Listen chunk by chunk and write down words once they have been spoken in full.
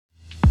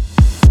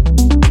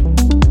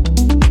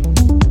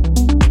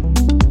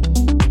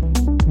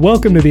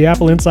Welcome to the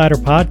Apple Insider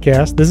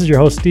Podcast. This is your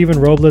host, Stephen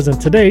Robles,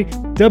 and today,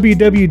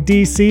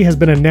 WWDC has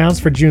been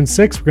announced for June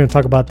 6th. We're going to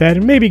talk about that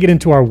and maybe get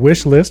into our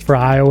wish list for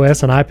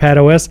iOS and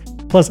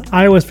iPadOS. Plus,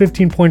 iOS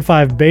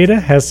 15.5 beta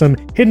has some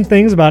hidden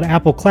things about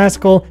Apple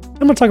Classical. I'm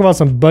going to talk about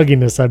some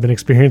bugginess I've been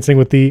experiencing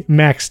with the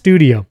Mac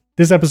Studio.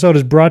 This episode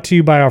is brought to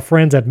you by our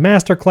friends at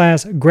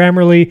Masterclass,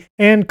 Grammarly,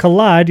 and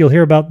Collide. You'll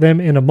hear about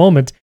them in a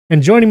moment.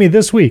 And joining me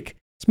this week,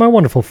 it's my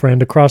wonderful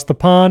friend across the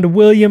pond,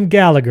 William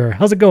Gallagher.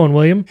 How's it going,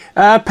 William?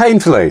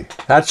 Painfully,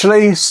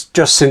 actually,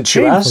 just since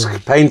you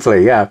asked.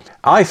 Painfully, yeah.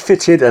 I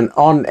fitted an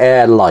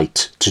on-air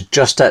light to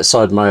just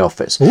outside my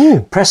office.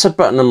 Ooh. Press a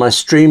button on my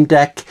Stream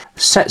Deck,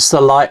 sets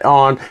the light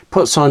on,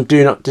 puts on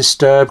Do Not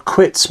Disturb,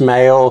 quits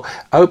mail,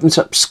 opens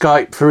up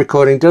Skype for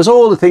recording, does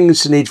all the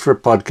things you need for a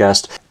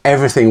podcast.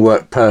 Everything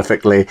worked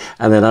perfectly,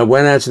 and then I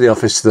went out to the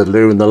office to the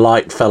loo and the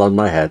light fell on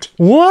my head.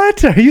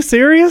 What? Are you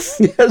serious?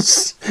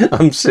 Yes,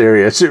 I'm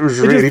serious. It was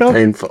really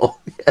painful.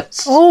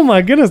 Yes. Oh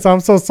my goodness,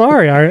 I'm so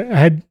sorry.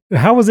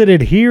 How was it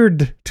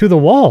adhered to the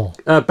wall?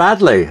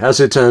 Badly, as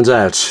it turns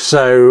out.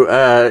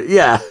 So,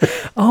 yeah.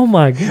 Oh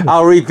my goodness.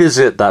 I'll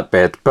revisit that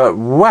bit, but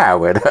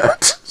wow, it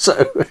hurt.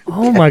 So.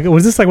 Oh my god,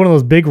 was this like one of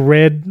those big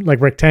red,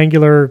 like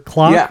rectangular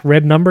clock,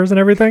 red numbers and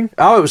everything?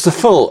 Oh, it was the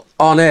full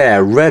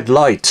on-air red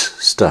light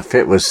stuff.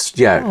 It was,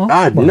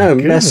 I had no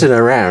messing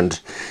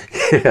around.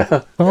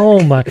 Yeah.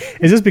 Oh my.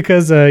 Is this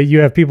because you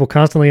have people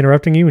constantly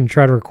interrupting you when you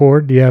try to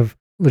record? Do you have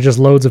just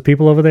loads of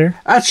people over there?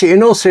 Actually,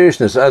 in all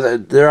seriousness,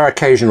 there are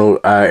occasional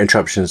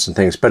interruptions and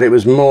things, but it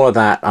was more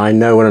that I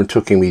know when I'm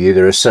talking with you,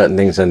 there are certain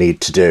things I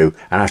need to do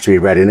and I have to be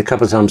ready. And a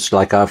couple of times,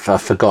 like I've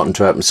forgotten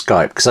to open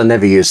Skype because I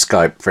never use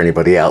Skype for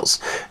anybody else.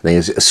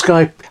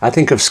 Skype, I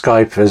think of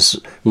Skype as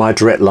my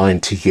direct line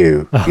to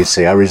you. You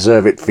see, I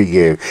reserve it for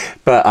you,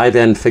 but I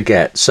then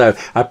forget. So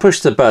I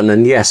push the button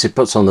and yes, it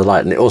puts on the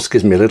light, and it also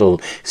gives me a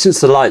little,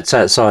 since the light's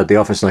outside the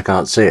office and I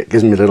can't see it,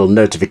 gives me a little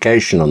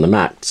notification on the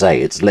Mac to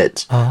say it's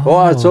lit.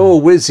 It's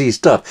all whizzy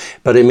stuff,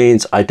 but it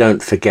means I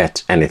don't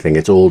forget anything.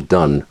 It's all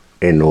done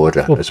in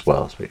order as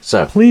well.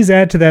 So please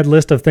add to that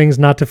list of things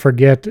not to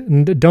forget.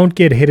 Don't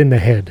get hit in the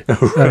head.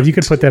 Right. You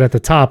could put that at the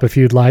top if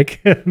you'd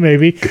like,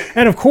 maybe.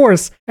 And of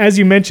course, as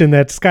you mentioned,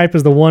 that Skype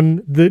is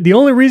the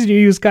only reason you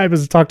use Skype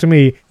is to talk to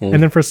me.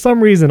 And then for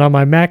some reason on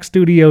my Mac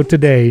Studio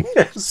today,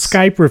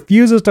 Skype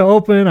refuses to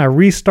open. I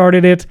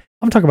restarted it.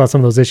 I'm talking about some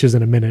of those issues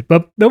in a minute,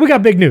 but we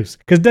got big news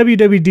because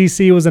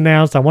WWDC was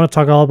announced. I want to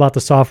talk all about the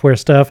software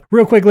stuff.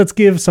 Real quick, let's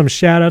give some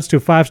shout outs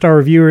to 5-star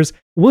reviewers.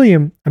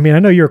 William, I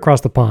know you're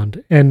across the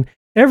pond, and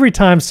every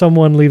time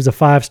someone leaves a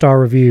 5-star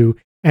review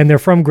and they're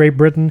from Great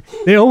Britain,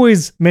 they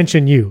always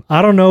mention you.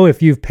 I don't know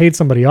if you've paid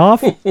somebody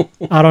off.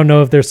 I don't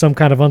know if there's some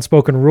kind of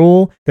unspoken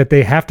rule that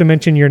they have to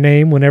mention your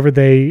name whenever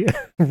they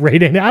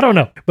rate it. I don't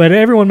know, but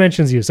everyone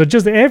mentions you. So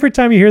just every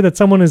time you hear that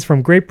someone is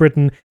from Great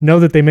Britain, know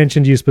that they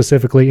mentioned you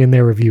specifically in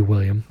their review,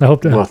 William. I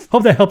hope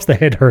that helps the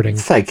head hurting.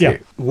 Thank you.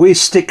 We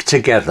stick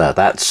together.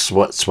 That's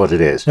what it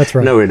is. That's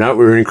right. No, we're not.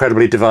 We're an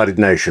incredibly divided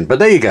nation. But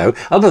there you go.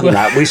 Other than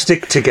that, we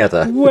stick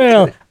together.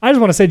 Well, I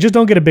just want to say, just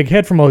don't get a big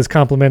head from all these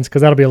compliments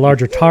because that'll be a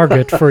larger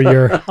target for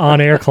your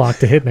on-air clock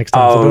to hit next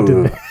time. So don't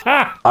do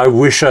that. I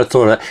wish I'd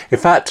thought of that. In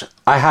fact,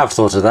 I have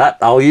thought of that.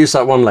 I'll use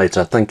that one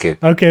later. Thank you.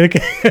 Okay.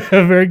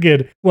 Very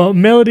good. Well,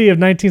 Melody of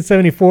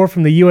 1974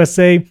 from the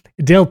USA.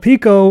 Del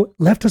Pico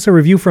left us a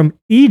review from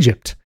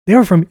Egypt. They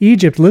were from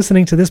Egypt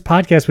listening to this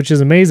podcast, which is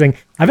amazing.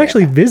 I've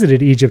actually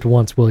visited Egypt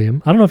once,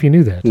 William. I don't know if you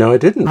knew that. No, I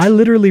didn't. I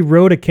literally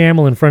rode a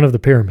camel in front of the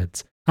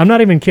pyramids. I'm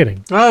not even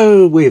kidding.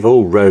 Oh, we've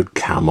all rode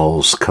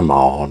camels. Come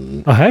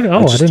on. Oh, have you?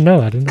 I didn't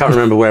know. Can't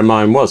remember where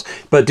mine was.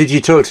 But did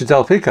you talk to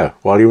Del Pico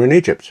while you were in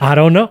Egypt? I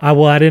don't know.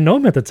 I didn't know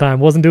him at the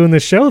time. Wasn't doing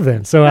this show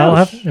then. So I'll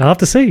have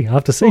to see.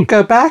 Well,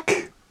 go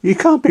back. You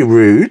can't be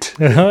rude.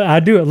 I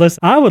do. Listen,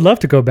 I would love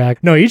to go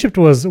back. No, Egypt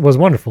was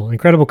wonderful.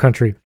 Incredible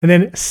country. And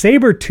then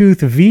Sabertooth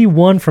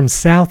V1 from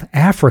South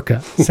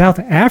Africa. South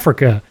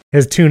Africa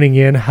is tuning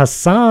in.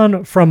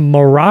 Hassan from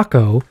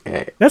Morocco.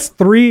 That's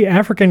 3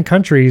 African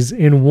countries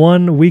in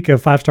 1 week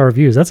of 5-star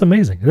reviews. That's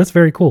amazing. That's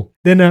very cool.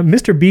 Then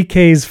Mr.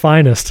 BK's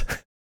Finest.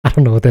 I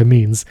don't know what that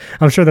means.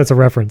 I'm sure that's a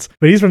reference.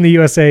 But he's from the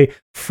USA.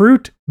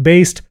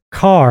 Fruit-based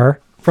car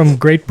from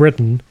Great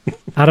Britain.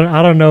 I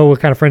don't know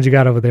what kind of friends you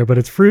got over there, but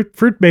it's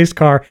fruit-based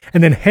car.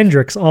 And then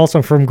Hendrix,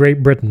 also from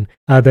Great Britain,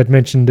 that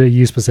mentioned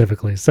you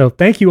specifically. So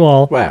thank you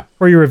all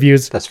for your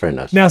reviews. That's very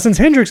nice. Now, since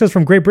Hendrix is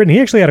from Great Britain,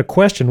 he actually had a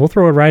question. We'll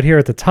throw it right here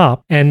at the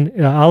top, and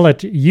I'll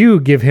let you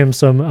give him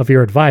some of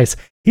your advice.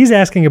 He's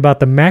asking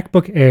about the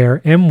MacBook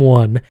Air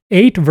M1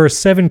 8 versus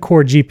 7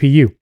 core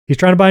GPU. He's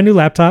trying to buy a new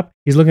laptop.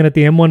 He's looking at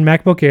the M1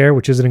 MacBook Air,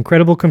 which is an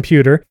incredible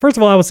computer. First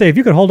of all, I would say if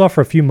you could hold off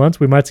for a few months,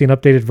 we might see an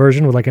updated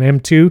version with like an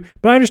M2.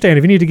 But I understand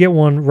if you need to get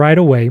one right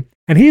away.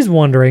 And he's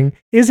wondering,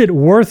 is it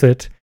worth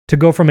it to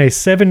go from a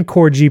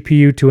 7-core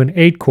GPU to an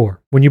 8-core?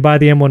 When you buy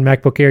the M1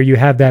 MacBook Air, you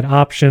have that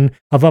option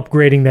of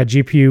upgrading that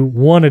GPU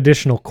 1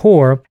 additional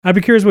core. I'd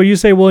be curious what you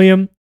say,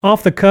 William.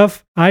 Off the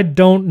cuff, I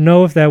don't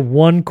know if that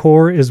 1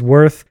 core is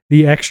worth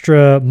the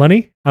extra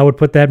money. I would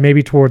put that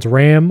maybe towards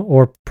RAM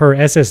or per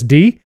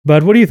SSD.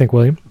 But what do you think,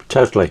 William?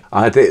 Totally.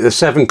 I think the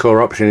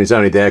 7-core option is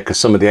only there because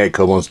some of the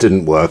 8-core ones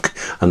didn't work,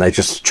 and they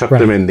just chucked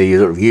them in the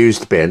sort of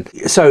used bin.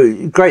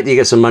 So great that you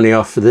get some money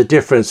off. The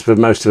difference for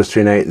most of us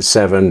between 8 and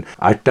 7,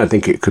 I don't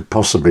think it could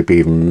possibly be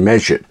even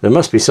measured. There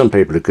must be some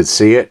people who could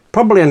see it.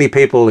 Probably only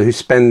people who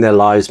spend their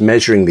lives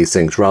measuring these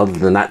things rather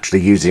than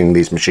actually using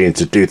these machines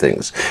to do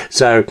things.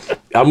 So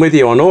I'm with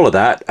you on all of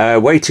that.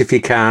 Wait if you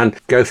can.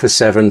 Go for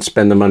 7.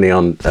 Spend the money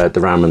on the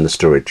RAM and the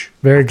storage.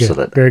 Very good.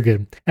 Absolutely. Very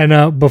good.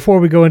 And before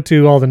we go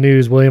into all the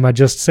news, William, I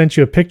just sent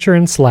you a picture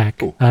in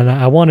Slack. Ooh. And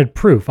I wanted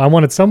proof. I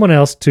wanted someone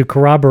else to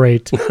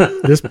corroborate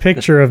this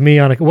picture of me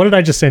on a... What did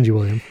I just send you,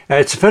 William?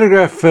 It's a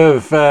photograph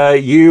of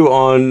you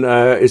on...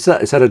 is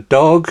that a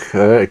dog?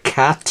 A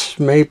cat,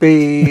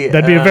 maybe?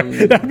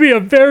 That'd be a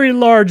very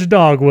large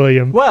dog,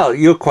 William. Well,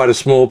 you're quite a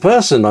small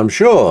person, I'm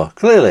sure.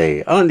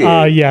 Clearly, aren't you?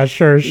 Yeah,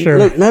 sure.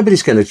 Look,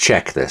 nobody's going to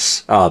check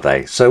this, are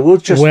they? So we'll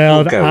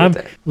go with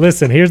it.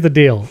 Listen, here's the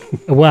deal.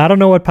 Well, I don't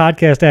know what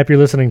podcast app you're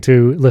listening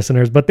to,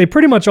 listeners, but they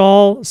pretty much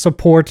all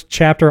support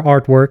chapter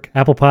artwork.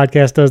 Apple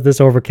Podcast does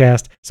this,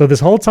 Overcast. So this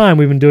whole time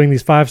we've been doing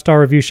these 5-star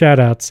review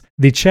shout-outs.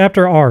 The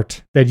chapter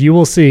art that you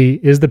will see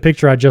is the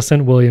picture I just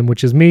sent William,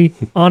 which is me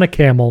on a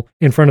camel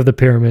in front of the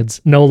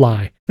pyramids. No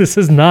lie. This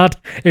is not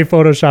a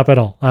Photoshop at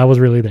all. I was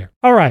really there.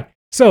 All right.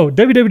 So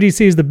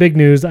WWDC is the big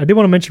news. I did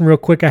want to mention real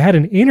quick, I had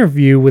an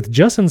interview with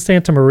Justin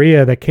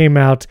Santamaria that came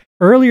out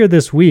earlier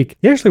this week.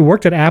 He actually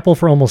worked at Apple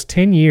for almost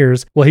 10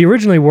 years. Well, he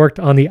originally worked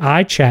on the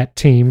iChat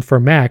team for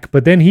Mac,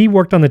 but then he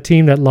worked on the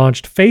team that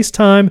launched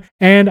FaceTime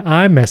and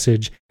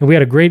iMessage. And we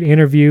had a great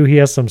interview. He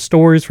has some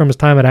stories from his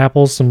time at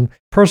Apple, some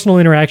personal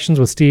interactions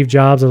with Steve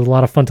Jobs. It was a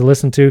lot of fun to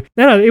listen to.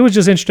 And it was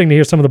just interesting to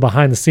hear some of the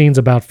behind the scenes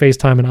about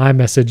FaceTime and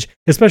iMessage,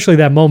 especially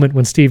that moment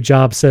when Steve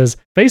Jobs says,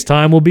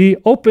 FaceTime will be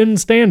open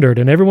standard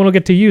and everyone will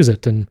get to use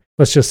it. And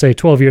let's just say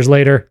 12 years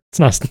later,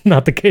 it's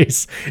not the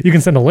case. You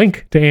can send a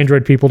link to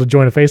Android people to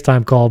join a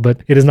FaceTime call,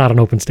 but it is not an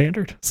open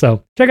standard.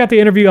 So check out the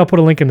interview. I'll put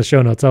a link in the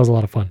show notes. That was a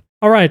lot of fun.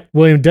 All right,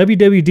 William,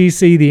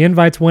 WWDC, the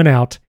invites went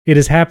out. It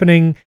is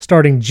happening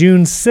starting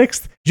June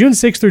 6th. June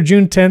 6th through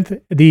June 10th.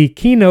 The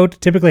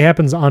keynote typically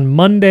happens on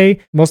Monday,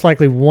 most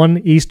likely 1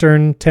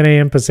 Eastern, 10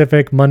 a.m.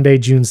 Pacific, Monday,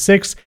 June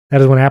 6th. That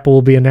is when Apple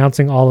will be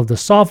announcing all of the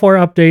software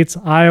updates,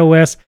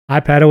 iOS,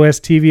 iPadOS,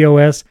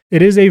 tvOS.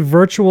 It is a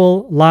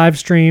virtual live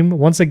stream.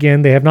 Once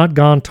again, they have not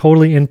gone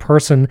totally in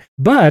person,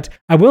 but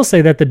I will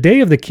say that the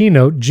day of the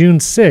keynote, June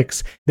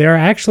 6th, they are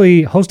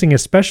actually hosting a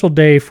special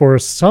day for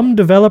some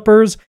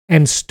developers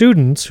and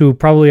students who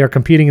probably are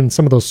competing in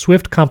some of those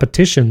Swift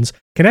competitions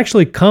can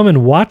actually come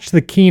and watch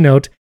the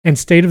keynote and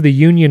State of the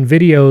Union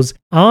videos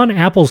on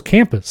Apple's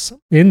campus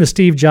in the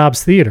Steve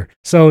Jobs Theater.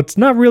 So it's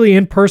not really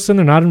in person.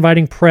 They're not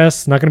inviting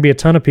press, not going to be a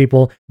ton of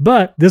people,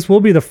 but this will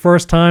be the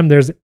first time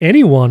there's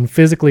anyone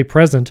physically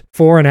present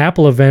for an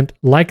Apple event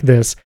like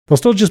this. They'll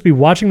still just be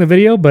watching the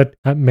video, but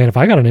man, if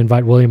I got an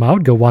invite, William, I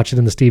would go watch it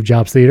in the Steve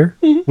Jobs Theater.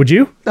 Mm-hmm. Would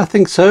you? I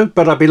think so,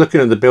 but I'd be looking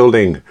at the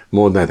building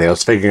more than anything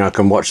else, figuring I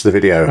can watch the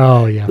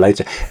video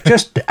later.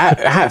 Just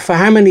for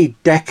how many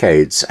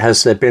decades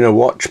has there been a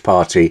watch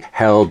party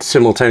held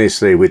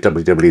simultaneously with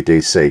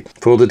WWDC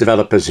for all the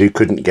developers who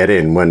couldn't get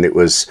in when it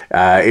was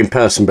in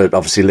person, but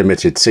obviously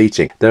limited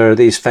seating? There are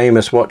these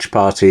famous watch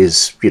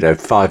parties,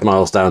 5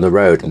 miles down the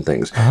road and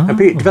things. Oh. And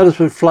developers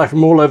would fly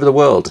from all over the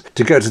world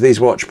to go to these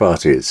watch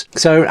parties.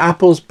 So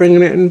Apple's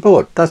bringing it on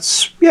board.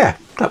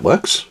 That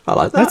works. I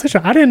like that. That's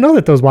interesting. I didn't know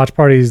that those watch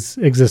parties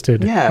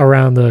existed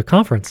around the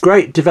conference.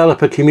 Great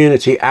developer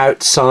community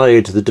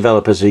outside the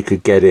developers who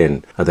could get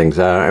in, I think.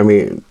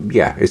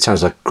 It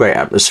sounds like a great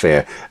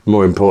atmosphere,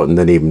 more important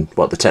than even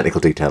what the technical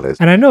detail is.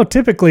 And I know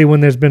typically when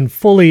there's been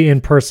fully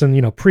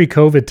in-person,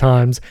 pre-COVID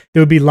times,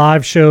 there would be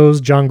live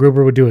shows. John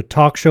Gruber would do a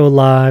talk show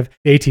live.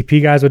 The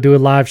ATP guys would do a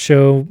live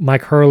show.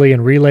 Mike Hurley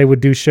and Relay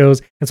would do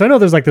shows. And so I know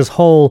there's like this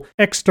whole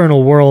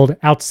external world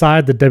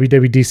outside the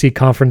WWDC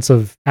conference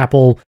of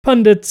Apple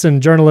pundits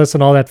and journalists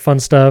and all that fun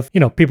stuff,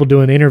 people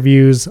doing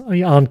interviews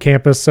on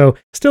campus. So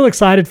still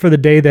excited for the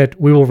day that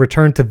we will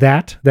return to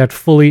that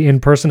fully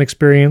in-person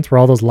experience where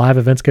all those live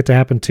events get to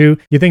happen too.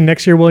 You think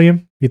next year,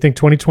 William? You think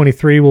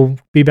 2023 will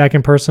be back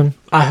in person?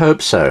 I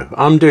hope so.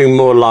 I'm doing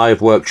more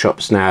live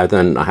workshops now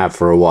than I have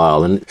for a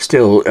while, and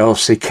still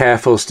obviously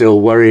careful,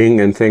 still worrying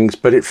and things,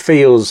 but it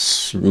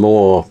feels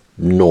more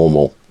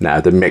normal now,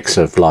 the mix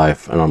of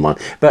live and online.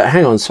 But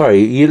hang on, sorry,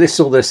 you list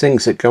all those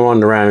things that go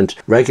on around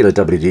regular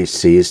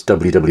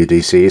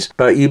WWDCs,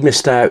 but you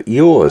missed out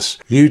yours.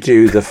 You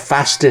do the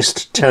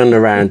fastest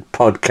turnaround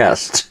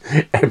podcast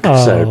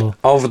episode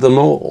of them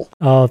all.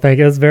 Oh, thank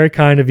you. That's very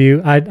kind of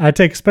you. I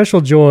take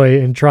special joy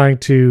in trying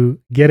to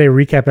get a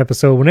recap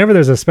episode whenever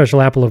there's a special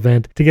Apple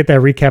event to get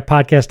that recap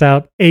podcast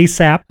out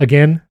ASAP.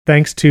 Again,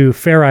 thanks to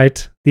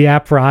Ferrite, the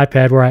app for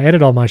iPad where I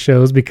edit all my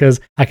shows because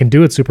I can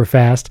do it super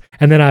fast.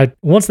 And then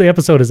once the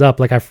episode is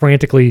up, I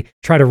frantically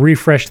try to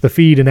refresh the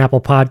feed in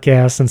Apple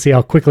Podcasts and see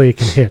how quickly it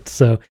can hit.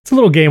 So it's a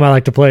little game I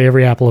like to play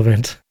every Apple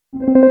event.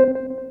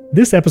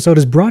 This episode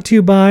is brought to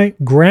you by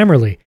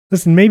Grammarly.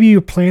 Listen, maybe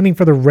you're planning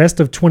for the rest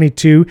of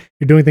 22,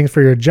 you're doing things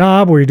for your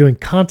job or you're doing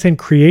content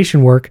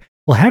creation work.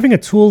 Well, having a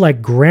tool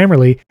like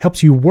Grammarly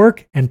helps you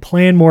work and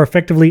plan more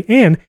effectively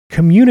and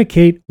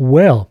communicate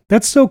well.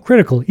 That's so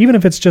critical. Even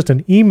if it's just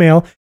an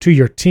email to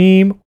your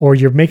team or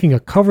you're making a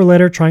cover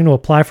letter trying to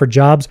apply for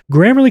jobs,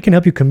 Grammarly can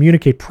help you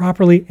communicate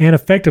properly and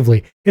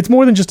effectively. It's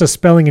more than just a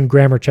spelling and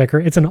grammar checker.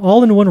 It's an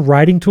all-in-one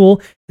writing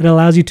tool that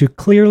allows you to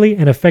clearly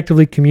and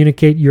effectively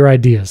communicate your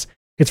ideas.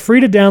 It's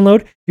free to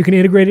download. You can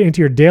integrate it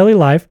into your daily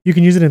life. You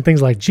can use it in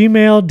things like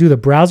Gmail, do the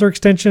browser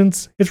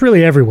extensions. It's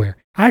really everywhere.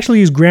 I actually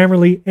use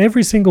Grammarly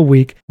every single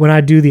week when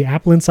I do the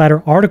Apple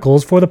Insider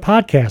articles for the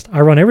podcast. I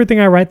run everything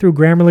I write through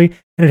Grammarly,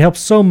 and it helps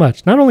so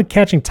much. Not only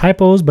catching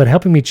typos, but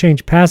helping me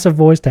change passive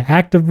voice to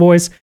active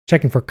voice,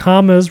 checking for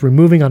commas,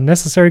 removing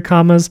unnecessary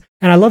commas.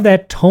 And I love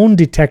that tone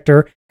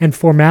detector and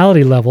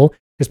formality level,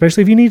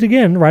 especially if you need to,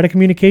 again, write a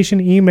communication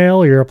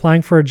email or you're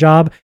applying for a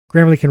job.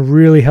 Grammarly can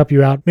really help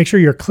you out. Make sure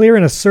you're clear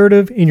and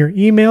assertive in your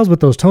emails with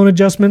those tone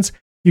adjustments.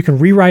 You can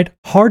rewrite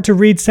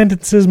hard-to-read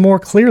sentences more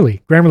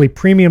clearly. Grammarly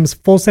Premium's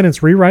full-sentence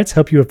rewrites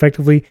help you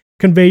effectively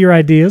convey your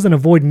ideas and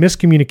avoid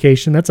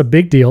miscommunication. That's a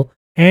big deal.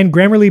 And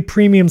Grammarly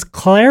Premium's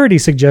clarity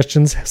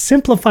suggestions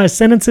simplify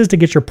sentences to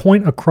get your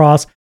point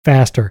across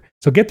faster.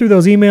 So get through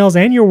those emails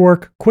and your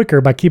work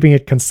quicker by keeping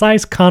it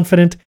concise,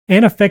 confident,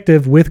 and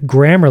effective with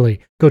Grammarly.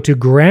 Go to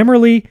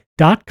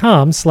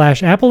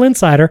grammarly.com/Apple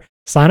Insider.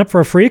 Sign up for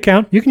a free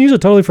account. You can use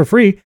it totally for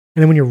free.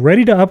 And then when you're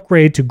ready to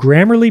upgrade to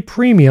Grammarly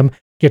Premium,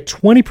 get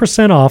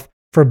 20% off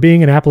for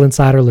being an Apple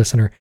Insider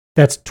listener.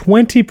 That's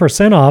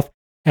 20% off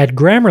at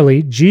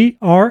Grammarly,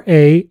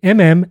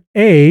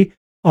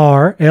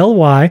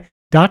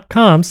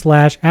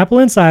 GRAMMARLY.com/Apple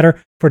Insider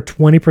for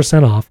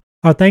 20% off.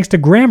 Our thanks to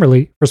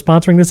Grammarly for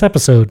sponsoring this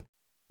episode.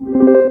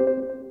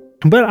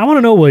 But I want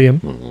to know,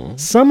 William,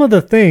 some of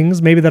the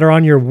things maybe that are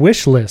on your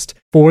wish list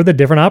for the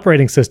different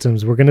operating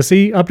systems. We're going to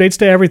see updates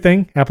to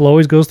everything. Apple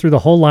always goes through the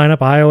whole lineup: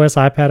 iOS,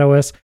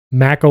 iPadOS,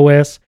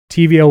 macOS,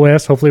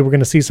 tvOS. Hopefully we're going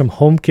to see some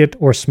HomeKit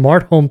or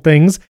smart home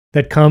things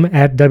that come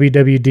at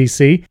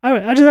WWDC.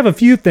 I just have a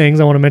few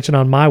things I want to mention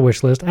on my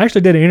wish list. I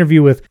actually did an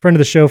interview with a friend of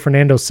the show,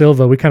 Fernando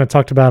Silva. We kind of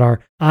talked about our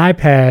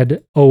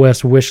iPad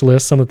OS wish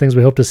list, some of the things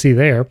we hope to see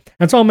there.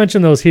 And so I'll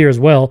mention those here as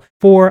well.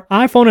 For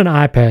iPhone and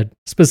iPad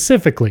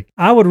specifically,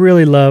 I would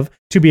really love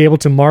to be able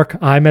to mark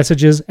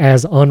iMessages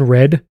as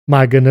unread.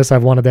 My goodness,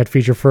 I've wanted that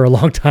feature for a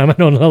long time. I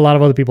know a lot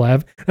of other people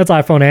have. That's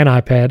iPhone and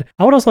iPad.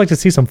 I would also like to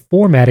see some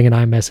formatting in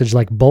iMessage,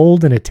 like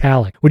bold and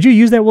italic. Would you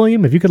use that,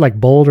 William, if you could like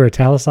bold or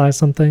italicize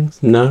some things?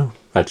 No,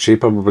 actually,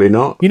 probably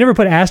not. You never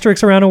put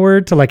asterisks around a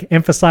word to like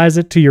emphasize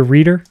it to your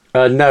reader?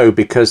 No,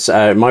 because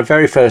my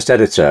very first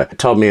editor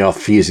told me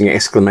off for using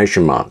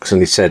exclamation marks, and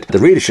he said the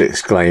reader should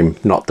exclaim,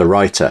 not the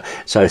writer.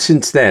 So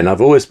since then, I've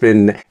always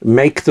been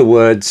make the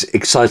words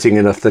exciting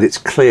enough that it's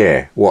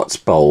clear what's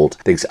bold.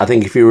 I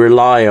think if you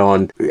rely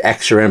on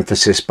extra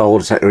emphasis,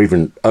 bold, or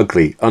even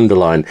ugly,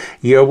 underline,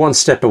 you're one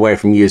step away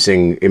from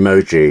using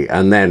emoji,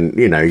 and then,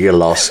 you're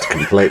lost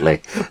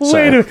completely.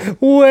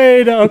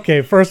 Wait.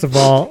 Okay, first of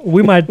all,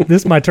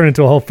 this might turn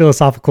into a whole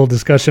philosophical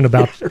discussion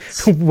about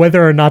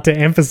whether or not to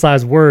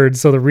emphasize words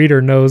so the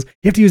reader knows.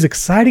 You have to use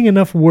exciting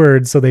enough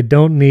words so they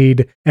don't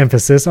need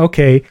emphasis.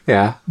 Okay.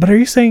 Yeah. But are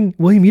you saying,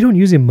 William, you don't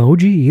use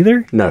emoji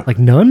either? No. Like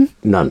none?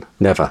 None.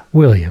 Never.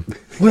 William.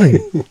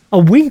 A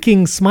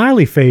winking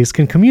smiley face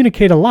can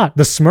communicate a lot.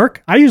 The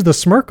smirk, I use the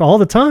smirk all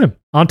the time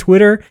on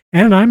Twitter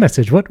and on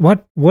iMessage.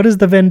 What is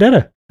the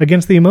vendetta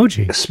against the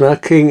emoji?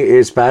 Smirking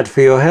is bad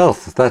for your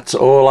health. That's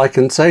all I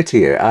can say to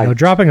you.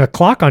 Dropping a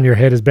clock on your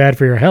head is bad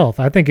for your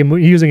health. I think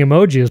using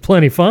emoji is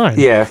plenty fine.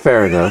 Yeah,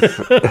 fair enough.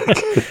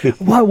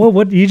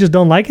 What? You just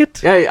don't like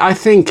it? Yeah, I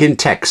think in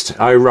text,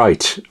 I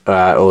write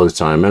all the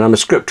time, and I'm a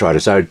script writer,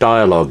 so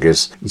dialogue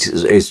is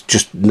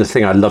just the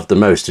thing I love the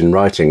most in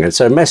writing. And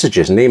so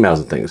messages and emails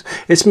and things,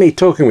 it's me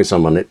talking with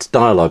someone, it's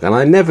dialogue, and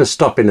I never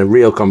stop in a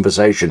real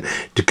conversation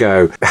to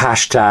go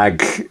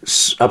hashtag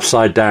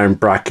upside down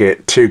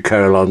bracket 2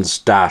 colons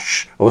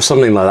dash or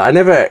something like that. I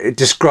never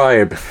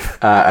describe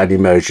an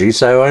emoji,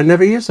 so I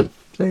never use them.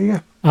 There you go.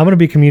 I'm going to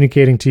be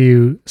communicating to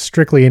you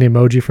strictly in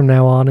emoji from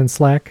now on in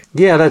Slack.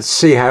 Yeah, let's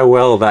see how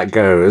well that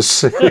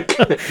goes.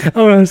 I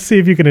want to see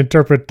if you can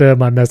interpret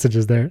my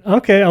messages there.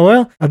 Okay,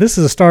 well, this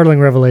is a startling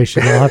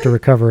revelation. I'll have to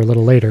recover a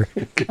little later.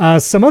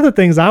 Some other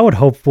things I would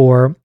hope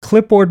for: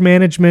 clipboard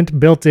management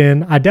built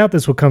in. I doubt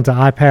this will come to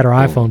iPad or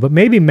iPhone, but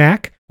maybe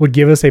Mac would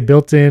give us a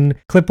built-in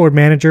clipboard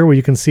manager where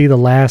you can see the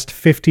last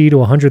 50 to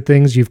 100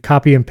 things you've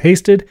copy and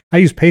pasted. I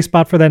use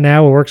Pastebot for that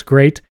now. It works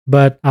great,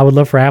 but I would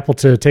love for Apple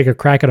to take a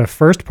crack at a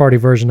first-party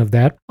version of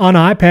that. On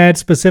iPad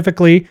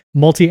specifically,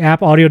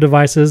 multi-app audio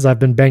devices. I've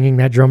been banging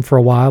that drum for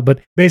a while, but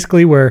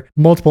basically where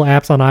multiple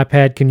apps on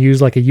iPad can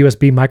use like a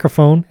USB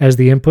microphone as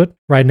the input.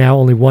 Right now,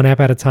 only one app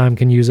at a time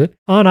can use it.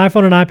 On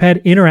iPhone and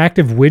iPad,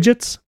 interactive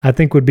widgets I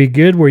think would be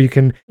good, where you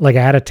can like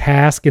add a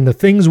task in the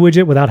Things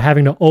widget without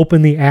having to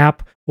open the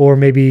app, or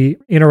maybe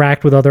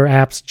interact with other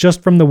apps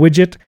just from the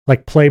widget,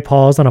 like play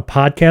pause on a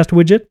podcast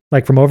widget,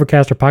 like from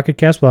Overcast or Pocket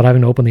Cast without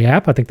having to open the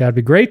app. I think that'd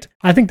be great. great.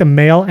 I think the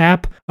Mail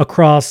app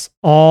across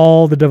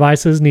all the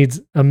devices needs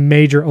a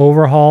major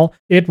overhaul.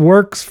 It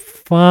works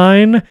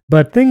fine,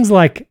 but things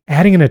like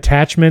adding an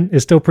attachment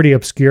is still pretty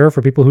obscure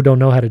for people who don't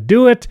know how to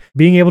do it.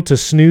 Being able to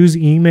snooze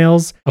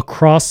emails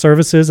across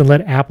services and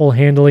let Apple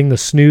handling the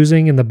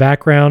snoozing in the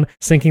background,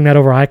 syncing that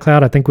over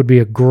iCloud, I think would be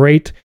a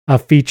great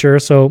feature.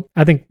 So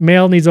I think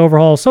Mail needs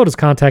overhaul. So does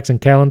contacts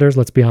and calendars,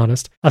 let's be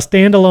honest. A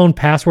standalone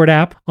password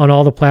app on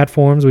all the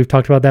platforms. We've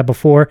talked about that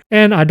before.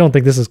 And I don't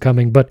think this is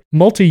coming, but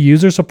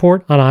multi-user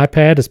support on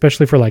iPad,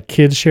 especially for like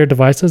kids shared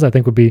devices, I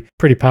think would be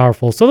pretty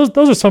powerful. So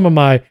those are some of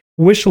my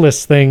wish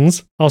list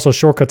things. Also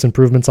shortcuts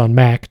improvements on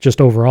Mac, just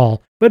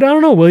overall. But I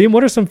don't know, William,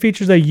 what are some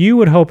features that you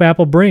would hope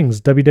Apple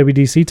brings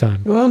WWDC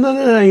time? Well,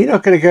 no. You're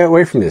not going to go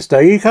away from this, though.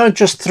 You can't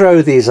just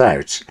throw these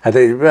out. I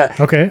think,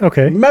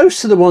 Okay.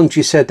 Most of the ones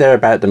you said there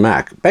about the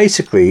Mac,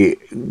 basically,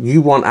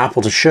 you want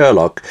Apple to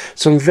Sherlock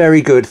some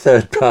very good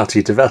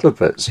third-party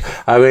developers.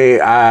 I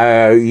mean,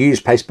 I use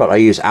Pastebot, I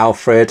use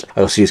Alfred,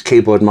 I also use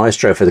Keyboard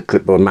Maestro for the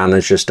clipboard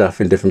manager stuff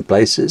in different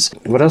places.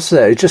 What else is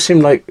there? It just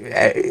seemed like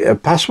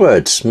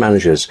passwords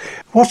managers.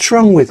 What's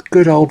wrong with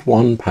good old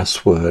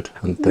 1Password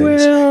and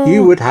things? Well,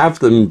 you would have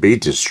them be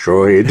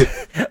destroyed.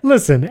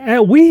 Listen,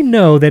 we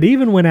know that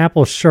even when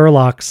Apple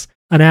Sherlocks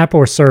an app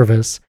or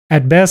service,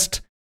 at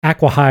best,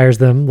 acqui-hires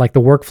them, like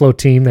the workflow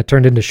team that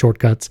turned into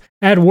shortcuts.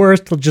 At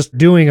worst, just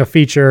doing a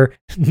feature,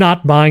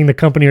 not buying the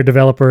company or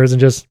developers and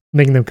just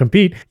making them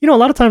compete. You know, a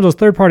lot of times those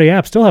third-party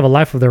apps still have a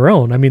life of their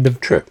own. I mean,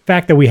 the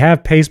fact that we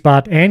have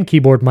Pastebot and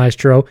Keyboard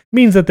Maestro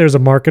means that there's a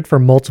market for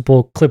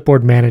multiple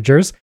clipboard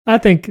managers. I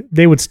think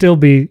they would still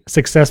be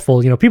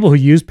successful. You know, people who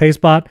use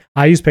Pastebot,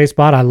 I use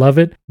Pastebot, I love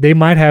it. They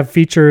might have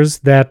features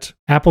that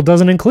Apple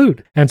doesn't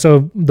include. And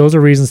so those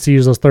are reasons to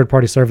use those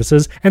third-party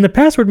services. And the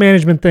password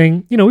management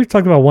thing, you know, we've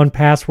talked about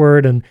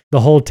 1Password and the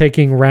whole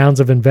taking rounds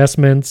of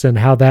investments and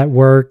how that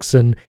works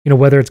and, you know,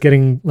 whether it's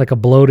getting like a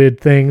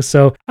bloated thing.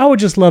 So I would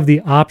just love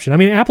the option. I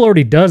mean, Apple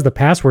already does the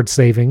password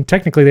saving.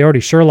 Technically, they already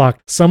Sherlock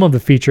some of the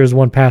features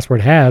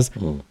 1Password has.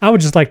 I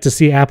would just like to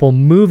see Apple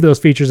move those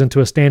features into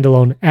a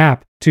standalone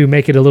app to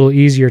make it a little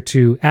easier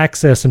to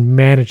access and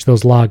manage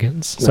those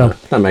logins. So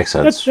that makes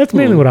sense. That's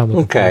mainly what I'm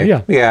looking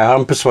for. Yeah,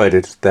 I'm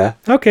persuaded there.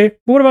 Okay.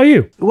 What about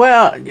you?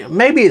 Well,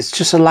 maybe it's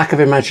just a lack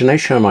of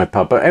imagination on my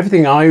part, but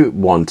everything I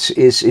want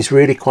is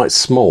really quite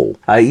small.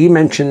 You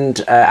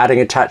mentioned adding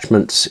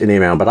attachments in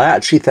email, but I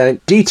actually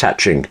think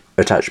detaching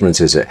attachments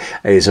is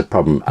a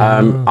problem.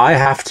 I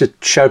have to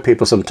show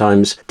people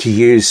sometimes to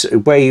use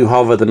where you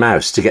hover the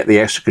mouse to get the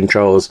extra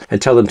controls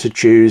and tell them to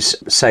choose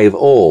save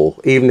all,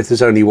 even if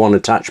there's only one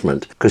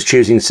attachment, because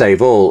choosing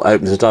save all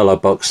opens a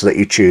dialog box so that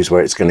you choose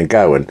where it's going to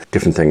go and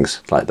different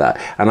things like that.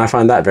 And I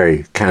find that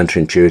very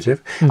counterintuitive.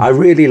 I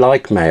really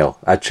like Mail.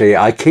 Actually,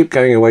 I keep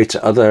going away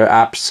to other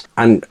apps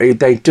and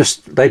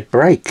they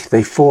break,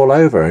 they fall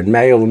over, and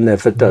Mail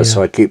never does.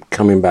 So I keep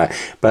coming back.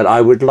 But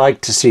I would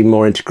like to see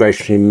more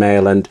integration between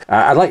Mail and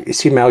I'd like to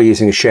see Mail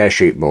using a share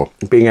sheet more.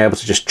 Being able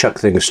to just chuck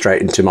things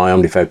straight into my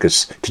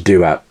OmniFocus to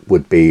do app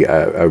would be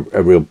a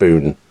real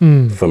boon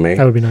for me.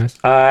 That would be nice.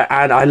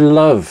 And I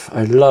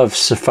love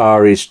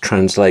Safari's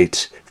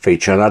Translate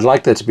feature, and I'd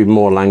like there to be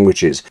more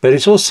languages. But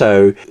it's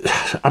also,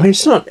 I mean,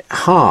 it's not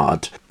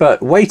hard,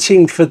 but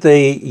waiting for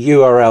the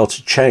URL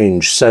to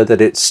change so that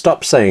it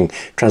stops saying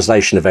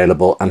translation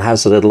available and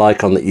has a little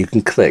icon that you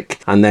can click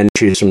and then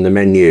choose from the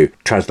menu,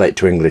 translate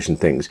to English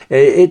and things.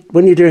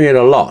 When you're doing it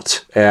a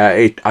lot,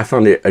 I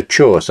find it a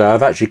chore. So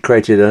I've actually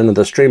created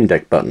another Stream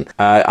Deck button.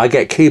 I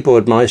get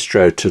Keyboard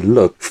Maestro to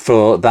look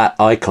for that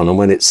icon, and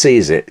when it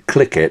sees it,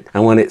 click it,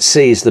 and when it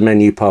sees the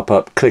menu pop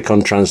up, click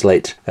on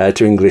translate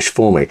to English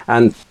for me.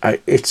 And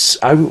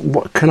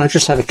can I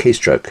just have a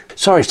keystroke?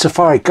 Sorry,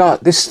 Safari,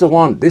 God, this is the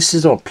one. This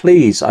is all.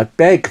 Please, I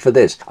beg for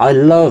this. I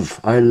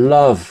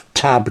love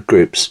tab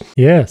groups.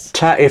 Yes.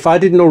 If I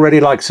didn't already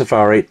like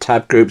Safari,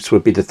 tab groups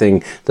would be the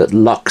thing that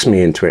locks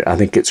me into it. I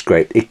think it's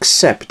great.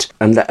 Except,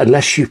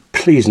 unless you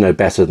please know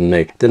better than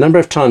me, the number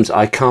of times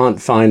I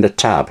can't find a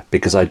tab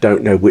because I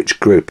don't know which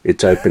group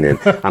it's open in,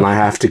 and I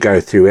have to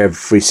go through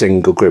every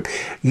single group,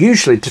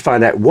 usually to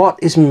find out what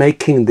is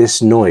making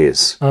this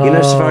noise.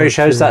 Safari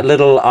shows that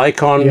little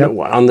icon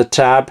on the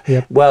tab.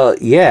 Well,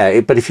 yeah,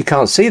 but if you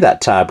can't see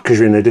that tab because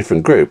you're in a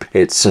different group,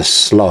 it's a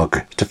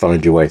slog to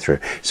find your way through.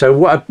 So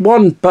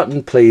one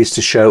button, please,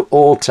 to show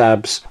all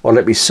tabs, or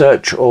let me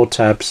search all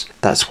tabs.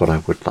 That's what I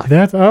would like.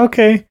 That's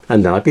okay.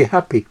 And then I'd be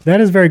happy.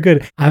 That is very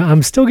good.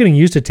 I'm still getting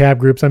used to tab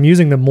groups. I'm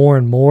using them more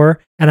and more,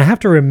 and I have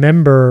to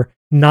remember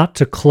not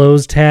to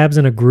close tabs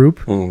in a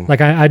group.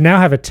 Like I now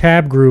have a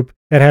tab group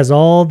that has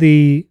all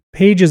the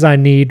pages I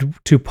need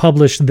to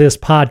publish this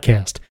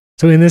podcast.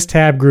 So in this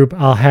tab group,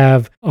 I'll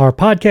have our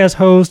podcast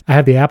host, I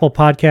have the Apple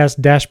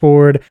Podcast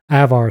dashboard, I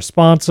have our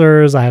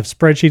sponsors, I have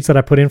spreadsheets that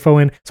I put info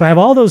in. So I have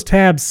all those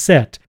tabs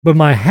set. But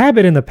my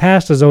habit in the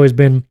past has always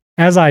been,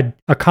 as I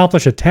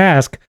accomplish a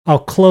task, I'll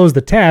close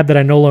the tab that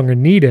I no longer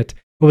need it.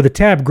 But with a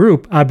tab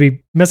group, I'd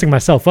be messing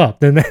myself up.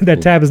 Then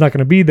that tab is not going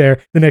to be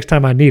there the next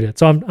time I need it.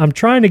 So I'm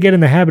trying to get in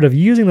the habit of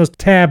using those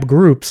tab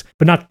groups,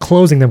 but not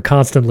closing them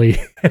constantly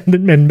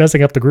and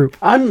messing up the group.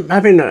 I'm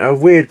having a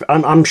weird,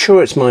 I'm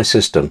sure it's my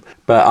system,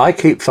 but I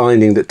keep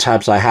finding that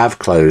tabs I have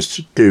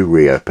closed do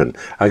reopen.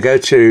 I go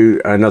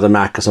to another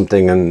Mac or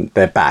something and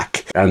they're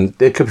back. And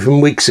it could be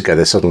from weeks ago,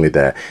 they're suddenly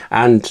there.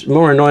 And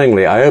more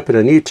annoyingly, I open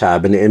a new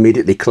tab and it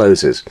immediately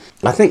closes.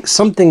 I think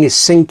something is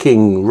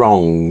syncing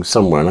wrong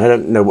somewhere and I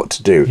don't know what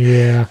to do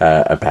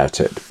about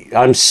it.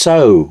 I'm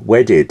so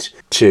wedded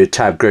to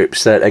tab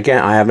groups that,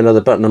 again, I have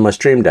another button on my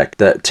Stream Deck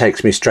that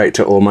takes me straight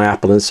to all my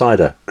Apple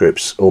Insider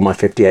groups, all my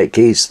 58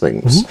 keys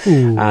things.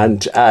 Ooh.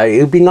 And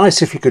it would be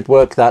nice if you could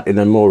work that in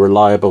a more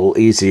reliable,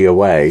 easier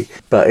way,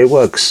 but it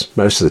works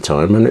most of the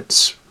time and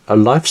it's a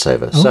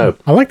lifesaver. Oh, so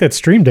I like that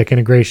Stream Deck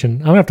integration.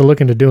 I'm gonna have to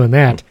look into doing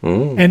that.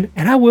 And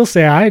I will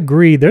say I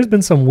agree. There's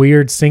been some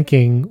weird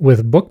syncing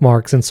with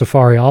bookmarks in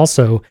Safari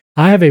also.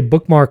 I have a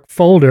bookmark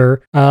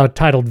folder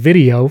titled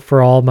Video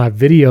for all my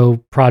video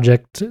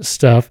project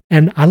stuff,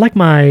 and I like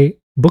my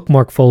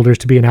bookmark folders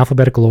to be in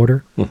alphabetical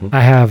order.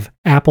 I have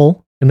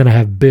Apple, and then I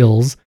have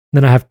Bills,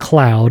 and then I have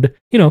Cloud.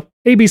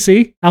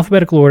 ABC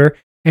alphabetical order,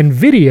 and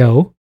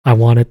Video. I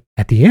want it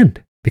at the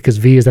end because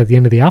V is at the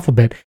end of the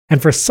alphabet.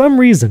 And for some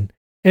reason,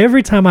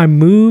 every time I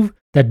move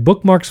that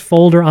bookmarks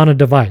folder on a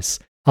device,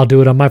 I'll do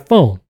it on my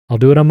phone. I'll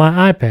do it on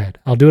my iPad.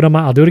 I'll do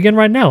it again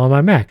right now on my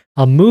Mac.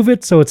 I'll move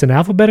it so it's in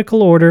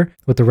alphabetical order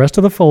with the rest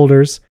of the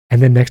folders.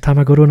 And then next time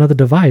I go to another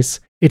device,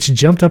 it's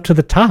jumped up to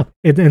the top.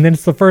 And then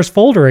it's the first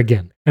folder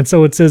again. And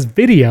so it says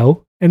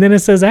Video and then it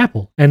says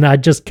Apple. And I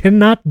just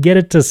cannot get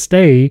it to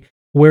stay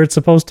where it's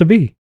supposed to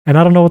be. And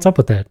I don't know what's up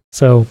with that.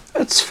 So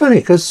it's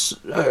funny because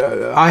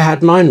I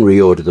had mine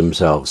reorder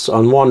themselves.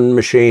 On one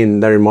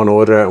machine, they're in one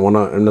order, and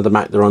on another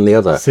Mac, they're on the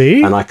other.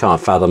 See? And I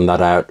can't fathom that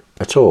out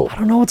at all. I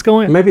don't know what's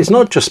going on. Maybe it's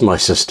not just my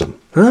system.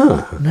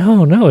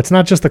 No, it's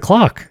not just the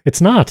clock.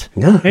 It's not.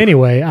 No.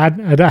 Anyway, I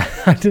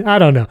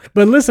don't know.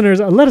 But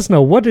listeners, let us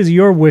know, what is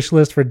your wish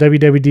list for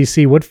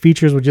WWDC? What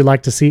features would you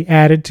like to see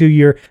added to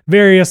your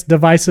various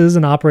devices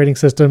and operating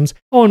systems?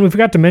 Oh, and we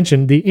forgot to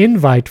mention the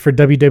invite for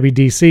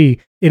WWDC.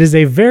 It is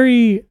a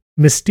very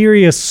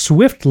mysterious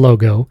Swift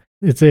logo.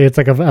 It's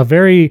like a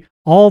very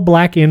all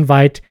black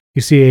invite.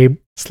 You see a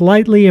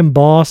slightly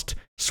embossed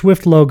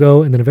Swift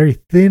logo and then a very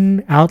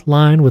thin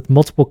outline with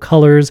multiple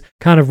colors,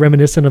 kind of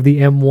reminiscent of the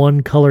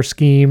M1 color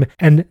scheme.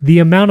 And the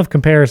amount of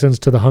comparisons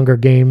to the Hunger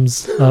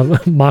Games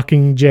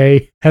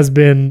Mockingjay has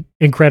been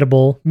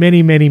incredible.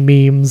 Many, many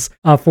memes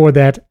for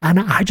that. And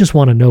I just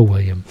want to know,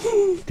 William,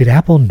 did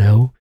Apple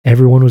know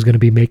everyone was going to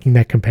be making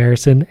that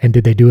comparison? And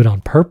did they do it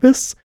on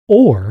purpose?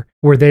 Or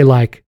were they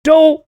like,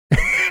 don't?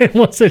 And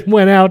once it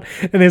went out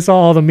and they saw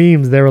all the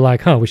memes, they were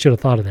like, we should have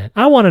thought of that.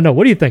 I want to know.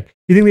 What do you think?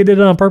 You think they did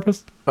it on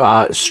purpose?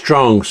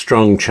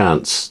 Strong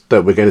chance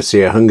that we're going to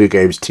see a Hunger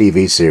Games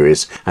TV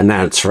series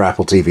announced for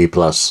Apple TV+.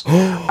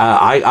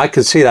 I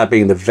could see that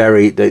being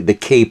the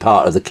key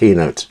part of the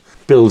keynote,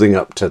 building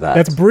up to that.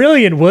 That's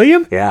brilliant,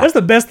 William. Yeah. That's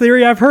the best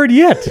theory I've heard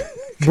yet.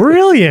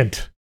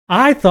 Brilliant.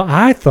 I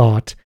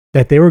thought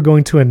that they were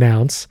going to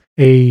announce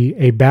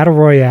a battle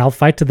royale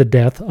fight to the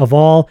death of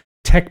all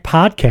tech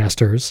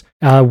podcasters,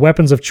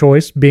 weapons of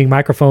choice being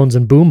microphones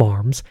and boom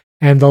arms,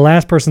 and the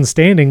last person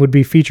standing would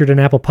be featured in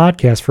Apple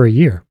Podcasts for a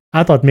year.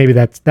 I thought maybe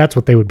that's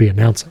what they would be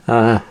announcing.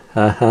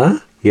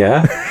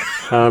 Yeah.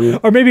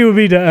 Or maybe it would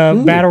be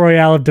the battle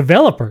royale of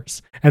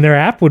developers, and their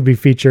app would be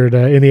featured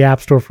in the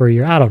App Store for a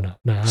year. I don't know.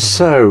 No, I don't know.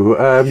 So,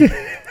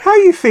 how are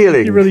you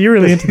feeling? You're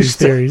really into these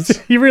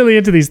theories. You're really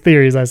into these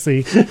theories, I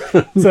see.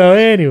 So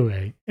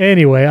anyway,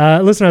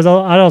 listeners,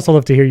 I'd also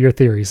love to hear your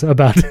theories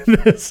about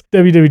this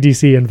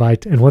WWDC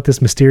invite and what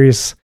this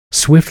mysterious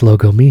Swift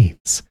logo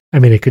means. I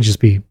mean, it could just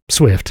be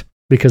Swift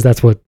because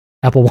that's what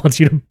Apple wants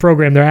you to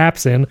program their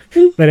apps in.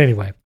 But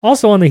anyway,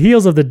 also on the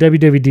heels of the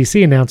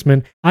WWDC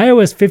announcement,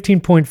 iOS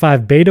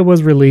 15.5 beta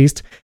was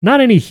released. Not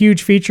any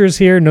huge features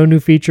here, no new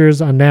features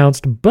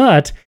announced,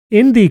 but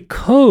in the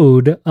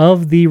code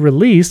of the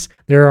release,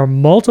 there are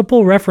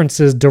multiple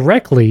references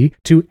directly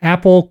to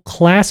Apple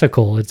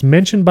Classical. It's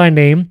mentioned by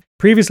name.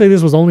 Previously,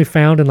 this was only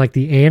found in like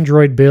the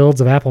Android builds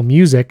of Apple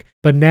Music,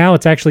 but now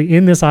it's actually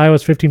in this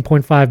iOS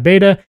 15.5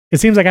 beta. It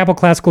seems like Apple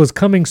Classical is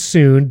coming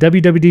soon.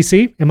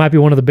 WWDC, it might be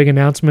one of the big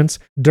announcements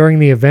during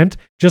the event.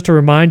 Just to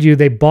remind you,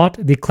 they bought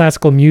the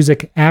classical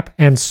music app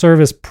and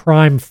service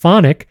Prime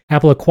Phonic.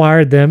 Apple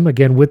acquired them,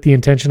 again, with the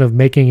intention of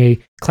making a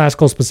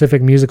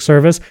classical-specific music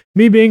service.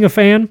 Me being a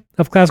fan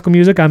of classical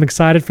music, I'm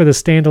excited for the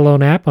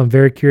standalone app. I'm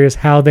very curious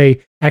how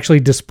they actually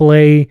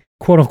display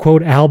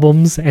quote-unquote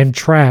albums and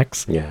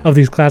tracks of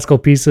these classical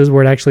pieces,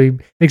 where it actually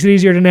makes it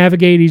easier to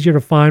navigate, easier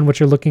to find what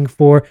you're looking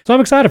for. So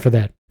I'm excited for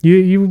that.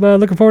 You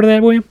looking forward to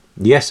that, William?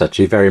 Yes,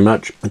 actually, very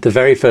much. The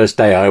very first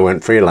day I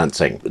went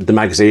freelancing, the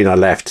magazine I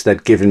left,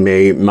 they'd given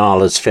me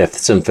Mahler's Fifth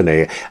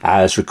Symphony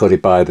as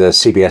recorded by the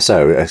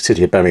CBSO,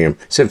 City of Birmingham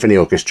Symphony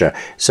Orchestra.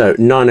 So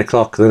 9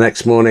 o'clock the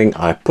next morning,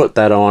 I put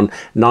that on.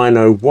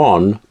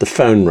 9:01, the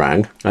phone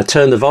rang. I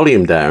turned the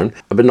volume down,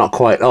 but not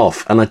quite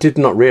off, and I did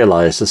not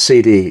realise the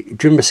CD, do you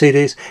remember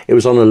CDs? It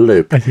was on a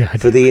loop. Yeah,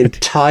 For the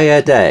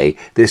entire day,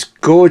 this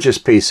gorgeous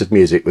piece of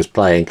music was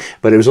playing,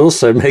 but it was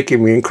also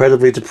making me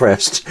incredibly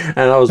depressed,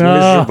 and I was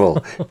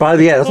miserable. By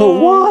the end, I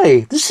thought,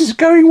 why? This is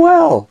going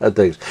well, and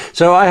things.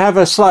 So I have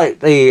a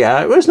slightly,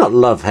 well, it's not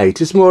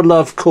love-hate, it's more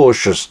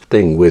love-cautious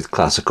thing with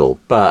classical,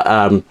 but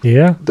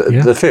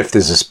the Fifth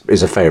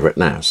is a favourite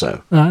now,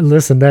 so.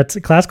 Listen, that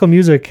classical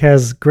music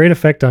has great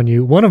effect on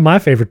you. One of my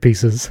favourite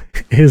pieces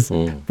is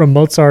from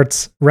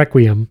Mozart's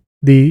Requiem,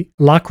 the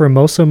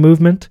Lacrimosa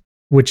movement,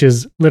 which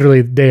is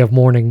literally day of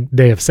mourning,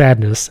 day of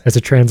sadness, as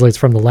it translates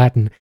from the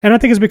Latin. And I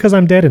think it's because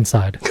I'm dead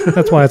inside.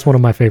 That's why it's one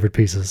of my favorite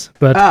pieces.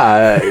 But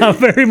I'm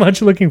very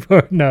much looking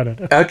forward. No.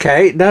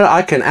 Okay, no,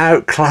 I can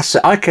out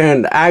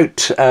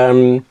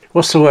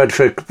what's the word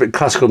for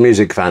classical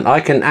music fan?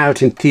 I can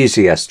out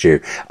enthusiast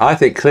you. I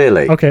think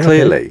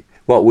clearly.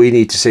 What we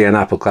need to see in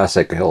Apple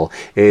Classical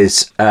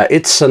is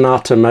its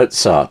Sonata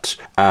Mozart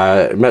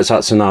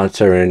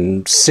Sonata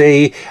in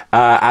C,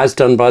 as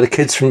done by the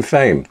kids from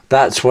Fame.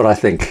 That's what I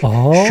think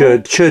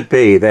should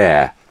be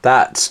there.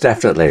 That's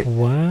definitely.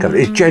 Wow.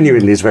 It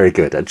genuinely is very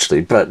good,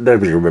 actually, but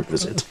nobody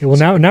remembers it. Well,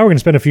 now we're going to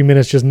spend a few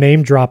minutes just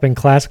name dropping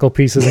classical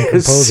pieces and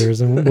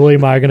composers, and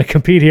William and I are going to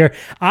compete here.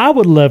 I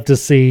would love to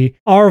see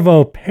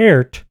Arvo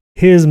Pärt,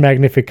 his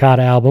Magnificat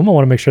album. I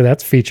want to make sure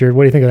that's featured.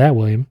 What do you think of that,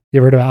 William? You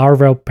ever heard of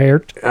Arvo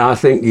Pärt? I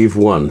think you've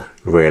won,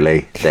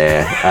 really,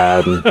 there.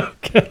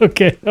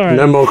 Okay, all right.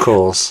 No more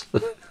calls.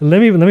 Let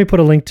me put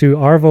a link to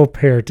Arvo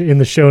Pärt in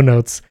the show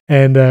notes,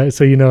 and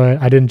so you know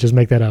I didn't just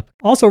make that up.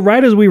 Also,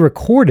 right as we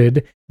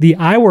recorded, the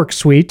iWork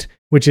suite,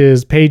 which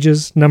is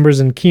Pages, Numbers,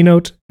 and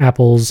Keynote,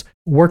 Apple's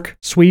Work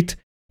suite,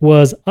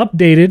 was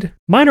updated.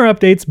 Minor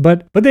updates,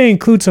 but they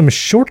include some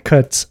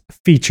shortcuts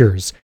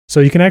features. So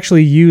you can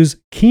actually use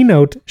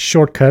Keynote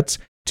shortcuts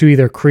to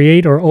either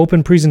create or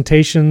open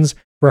presentations,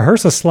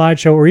 rehearse a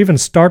slideshow, or even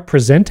start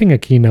presenting a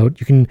keynote.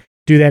 You can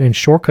do that in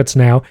shortcuts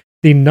now.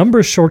 The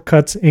Numbers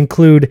shortcuts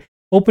include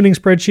opening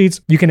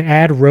spreadsheets. You can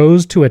add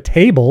rows to a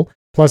table.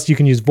 Plus, you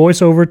can use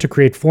VoiceOver to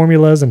create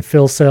formulas and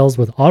fill cells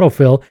with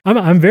autofill.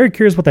 I'm very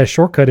curious what that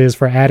shortcut is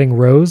for adding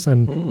rows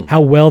and how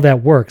well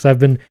that works. I've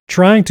been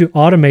trying to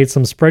automate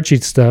some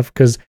spreadsheet stuff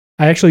because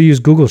I actually use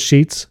Google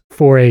Sheets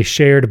for a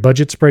shared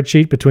budget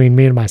spreadsheet between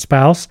me and my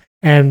spouse.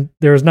 And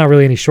there's not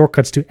really any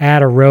shortcuts to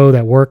add a row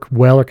that work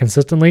well or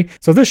consistently.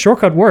 So if this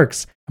shortcut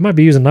works, I might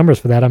be using Numbers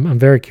for that. I'm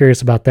very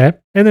curious about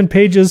that. And then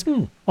Pages,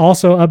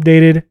 also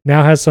updated,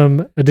 now has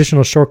some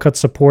additional shortcut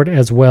support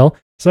as well.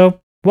 So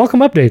welcome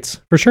updates,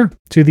 for sure,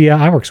 to the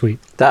iWork suite.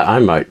 That I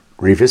might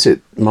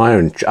revisit my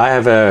own. I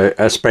have a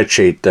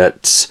spreadsheet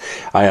that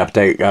I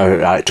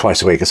update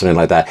twice a week or something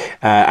like that.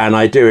 And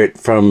I do it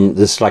from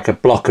this like a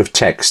block of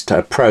text,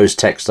 a prose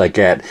text I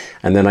get.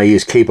 And then I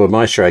use Keyboard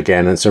Maestro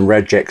again and some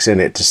regex in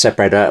it to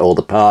separate out all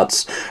the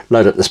parts,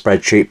 load up the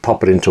spreadsheet,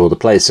 pop it into all the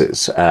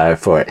places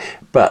for it.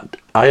 But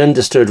I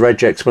understood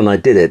regex when I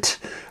did it.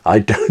 I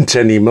don't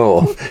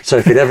anymore. So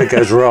if it ever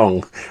goes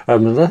wrong,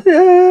 I'm like,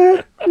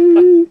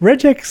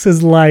 Regex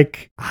is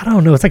like, I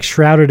don't know, it's like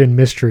shrouded in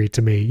mystery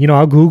to me. You know,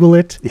 I'll Google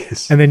it,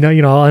 and then,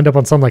 you know, I'll end up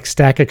on some like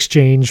Stack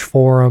Exchange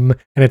forum,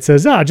 and it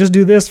says, just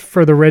do this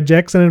for the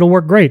regex, and it'll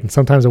work great. And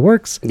sometimes it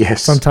works.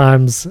 Yes.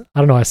 Sometimes, I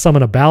don't know, I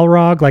summon a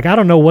Balrog. Like, I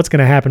don't know what's going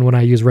to happen when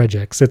I use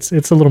regex.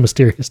 It's a little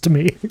mysterious to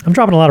me. I'm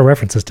dropping a lot of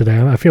references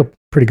today. I feel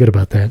pretty good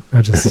about that.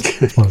 I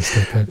just want to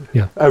state that.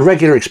 Yeah.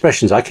 Regular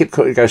expressions. I keep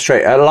go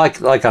straight. I like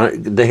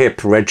the hip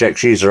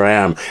regex user I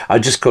am. I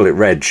just call it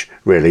reg,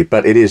 really,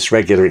 but it is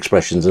regular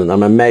expressions, and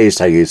I'm amazed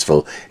how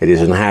useful it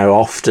is and how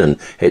often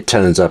it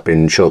turns up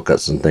in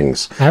shortcuts and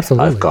things.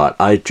 Absolutely.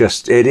 I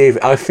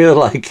feel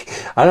like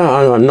I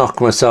don't want to knock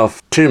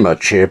myself too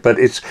much here, but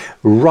it's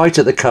right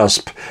at the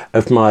cusp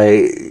of my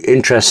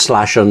interest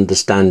 /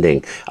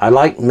 understanding. I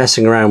like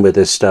messing around with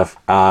this stuff,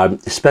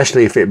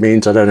 especially if it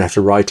means I don't have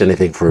to write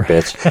anything for a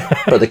bit.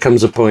 But there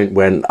comes a point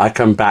when I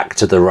come back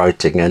to the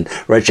writing, and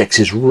regex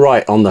is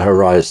right on the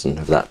horizon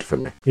of that for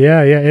me.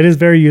 Yeah, it is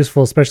very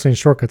useful, especially in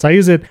shortcuts. I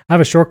have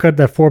a shortcut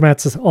that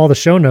formats all the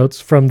show notes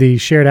from the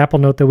shared Apple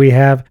Note that we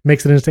have,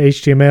 makes it into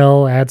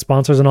HTML, adds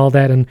sponsors and all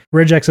that, and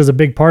regex is a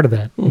big part of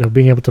that, you know,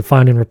 being able to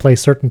find and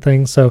replace certain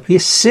things. So you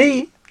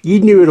see, you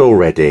knew it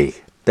already.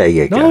 There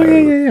you go. Oh,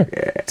 yeah.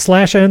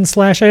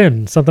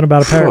 /n/n, something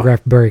about a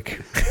paragraph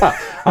break.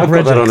 I've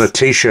got that on a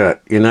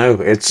t-shirt, you know,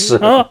 it's...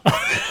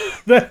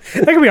 That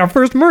could be our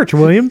first merch,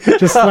 William.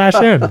 Just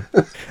 /n.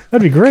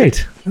 That'd be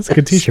great. That's a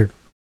good t-shirt.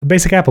 A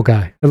basic Apple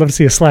guy. I'd love to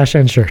see a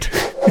 /n shirt.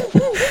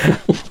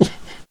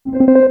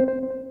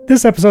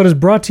 This episode is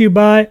brought to you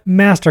by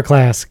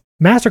Masterclass.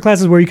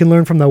 Masterclass is where you can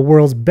learn from the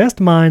world's best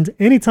minds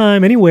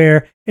anytime,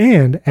 anywhere,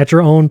 and at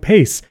your own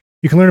pace.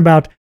 You can learn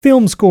about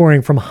film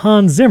scoring from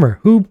Hans Zimmer,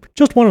 who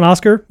just won an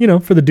Oscar, you know,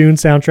 for the Dune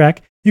soundtrack.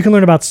 You can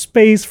learn about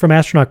space from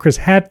astronaut Chris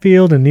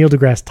Hadfield and Neil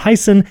deGrasse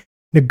Tyson,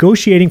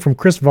 negotiating from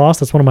Chris Voss,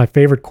 that's one of my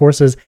favorite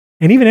courses,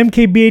 and even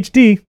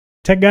MKBHD,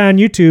 tech guy on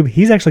YouTube,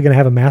 he's actually going to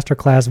have a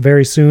masterclass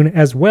very soon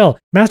as well.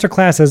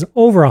 Masterclass has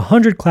over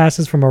 100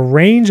 classes from a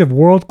range of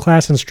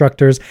world-class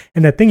instructors,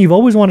 and that thing you've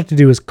always wanted to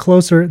do is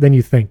closer than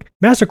you think.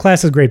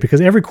 Masterclass is great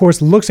because every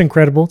course looks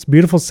incredible. It's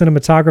beautiful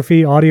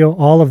cinematography, audio,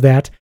 all of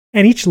that.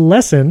 And each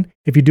lesson,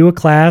 if you do a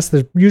class,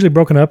 they're usually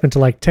broken up into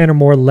like 10 or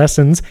more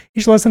lessons.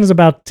 Each lesson is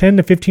about 10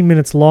 to 15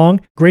 minutes long.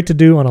 Great to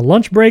do on a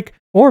lunch break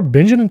or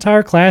binge an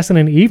entire class in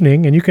an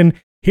evening, and you can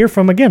hear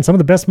from, again, some of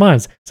the best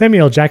minds.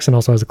 Samuel L. Jackson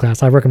also has a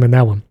class. I recommend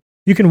that one.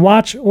 You can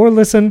watch or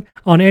listen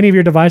on any of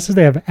your devices.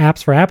 They have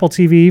apps for Apple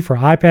TV, for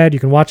iPad. You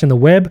can watch in the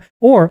web,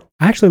 or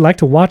I actually like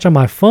to watch on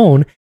my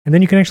phone, and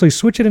then you can actually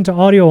switch it into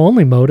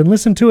audio-only mode and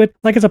listen to it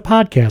like it's a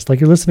podcast, like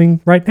you're listening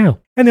right now.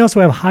 And they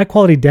also have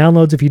high-quality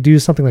downloads. If you do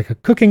something like a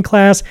cooking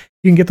class,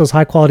 you can get those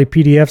high-quality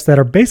PDFs that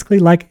are basically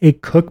like a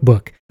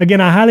cookbook. Again,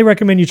 I highly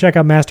recommend you check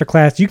out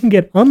Masterclass. You can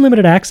get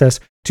unlimited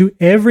access to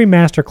every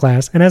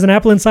Masterclass, and as an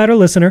Apple Insider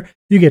listener,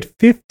 you get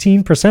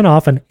 15%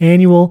 off an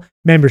annual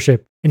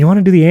membership. And you want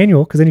to do the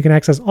annual because then you can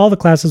access all the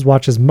classes,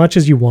 watch as much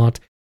as you want.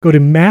 Go to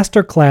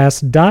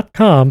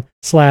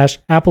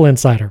masterclass.com/Apple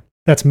Insider.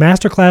 That's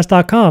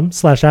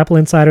masterclass.com/Apple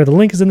Insider. The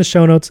link is in the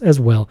show notes as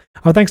well.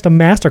 Our thanks to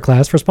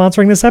Masterclass for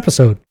sponsoring this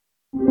episode.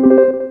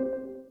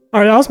 All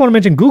right, I also want to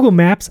mention Google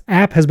Maps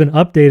app has been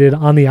updated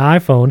on the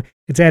iPhone.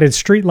 It's added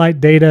streetlight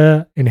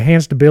data,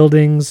 enhanced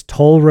buildings,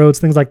 toll roads,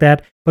 things like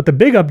that. But the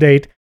big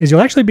update is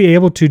you'll actually be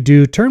able to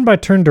do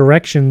turn-by-turn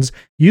directions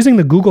using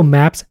the Google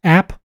Maps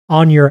app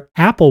on your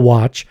Apple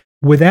Watch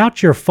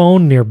without your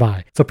phone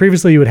nearby. So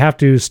previously you would have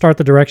to start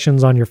the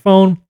directions on your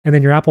phone and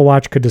then your Apple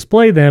Watch could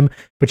display them,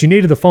 but you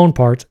needed the phone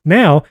part.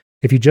 Now,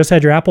 if you just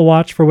had your Apple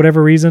Watch for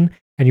whatever reason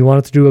and you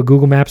wanted to do a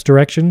Google Maps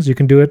directions, you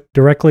can do it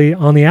directly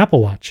on the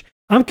Apple Watch.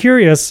 I'm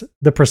curious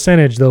the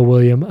percentage though,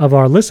 William, of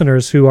our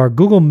listeners who are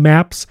Google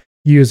Maps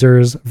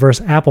users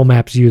versus Apple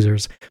Maps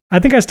users. I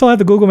think I still have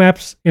the Google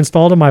Maps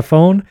installed on my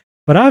phone,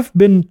 but I've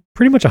been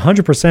pretty much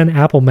 100%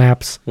 Apple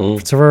Maps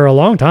for a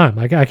long time.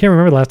 I can't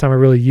remember the last time I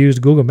really used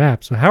Google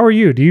Maps. So how are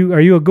you? Are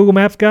you a Google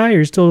Maps guy or are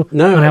you still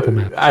on Apple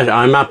Maps?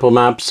 I'm Apple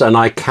Maps, and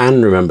I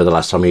can remember the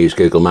last time I used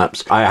Google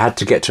Maps. I had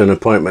to get to an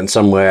appointment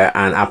somewhere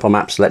and Apple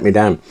Maps let me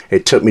down.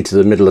 It took me to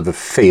the middle of a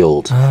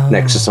field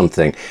next to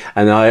something.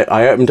 And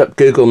I opened up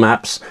Google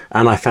Maps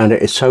and I found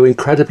it so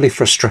incredibly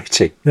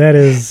frustrating. That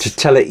is... To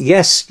tell it,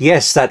 yes,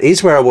 that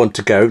is where I want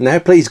to go. Now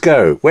please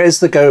go. Where's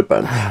the go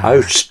button?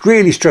 I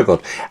really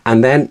struggled.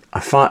 And then I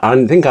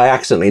think I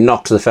accidentally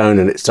knocked the phone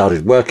and it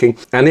started working,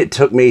 and it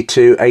took me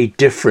to a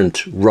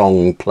different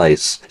wrong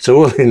place. So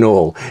all in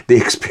all, the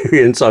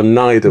experience on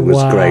neither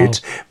was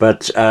great,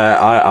 but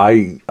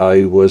I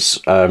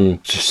was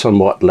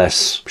somewhat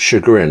less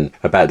chagrined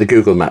about the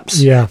Google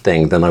Maps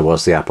thing than I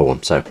was the Apple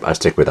one. So I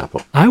stick with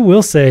Apple. I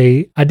will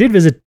say I did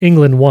visit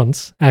England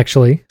once,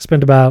 actually.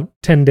 Spent about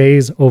 10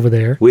 days over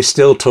there. We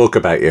still talk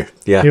about you.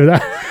 Yeah.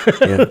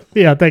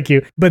 Yeah, thank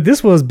you. But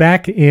this was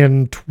back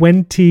in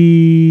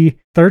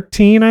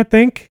 2013, I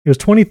think. It was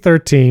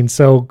 2013.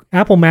 So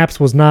Apple Maps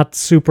was not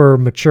super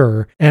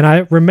mature. And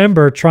I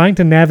remember trying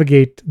to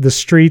navigate the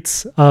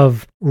streets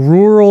of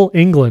rural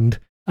England.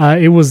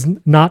 It was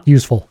not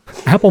useful.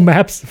 Apple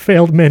Maps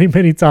failed many,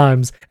 many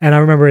times. And I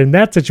remember in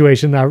that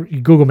situation,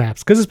 Google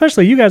Maps, because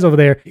especially you guys over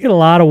there, you get a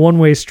lot of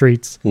one-way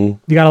streets. You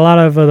got a lot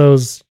of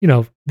those,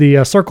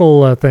 the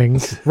circle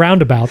things,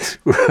 roundabouts.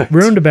 Right.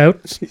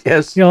 Roundabouts.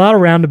 Yes. You know, a lot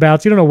of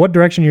roundabouts. You don't know what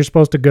direction you're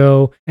supposed to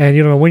go, and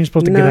you don't know when you're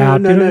supposed to get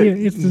out.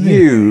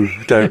 You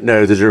don't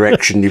know the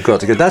direction you've got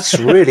to go. That's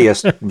really a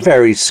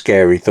very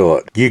scary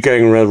thought. You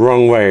going the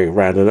wrong way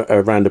around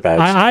a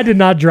roundabout. I did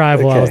not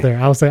drive while I was there.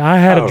 I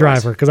had a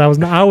driver because I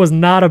was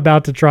not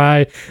about to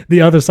try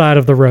the other side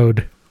of the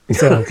road.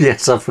 So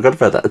yes, I forgot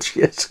about that.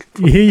 Yes.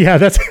 Yeah,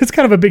 it's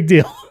kind of a big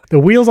deal. The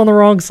wheel's on the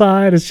wrong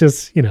side. It's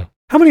just, How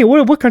many?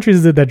 What countries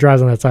is it that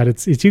drives on that side?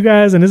 It's you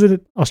guys, and is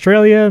it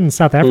Australia and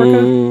South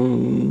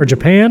Africa or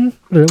Japan?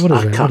 What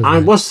is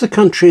it? What's the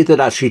country that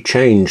actually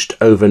changed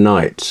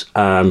overnight?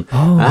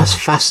 That's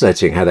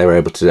fascinating how they were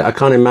able to do it. I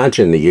can't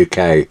imagine the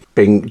UK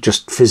being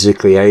just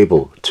physically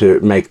able to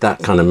make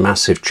that kind of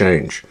massive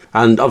change.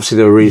 And obviously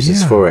there were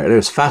reasons for it. And it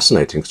was a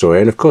fascinating story.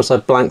 And of course I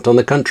blanked on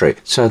the country.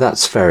 So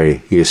that's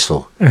very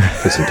useful,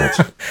 isn't it?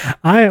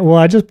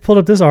 I just pulled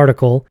up this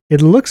article.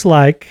 It looks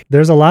like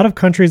there's a lot of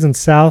countries in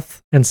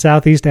South and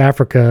Southeast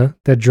Africa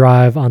that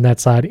drive on that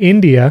side.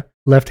 India,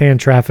 left-hand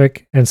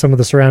traffic, and some of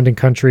the surrounding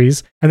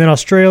countries. And then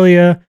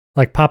Australia,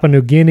 like Papua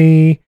New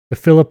Guinea, the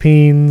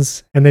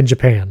Philippines, and then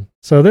Japan.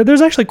 So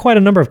there's actually quite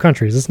a number of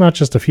countries. It's not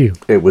just a few.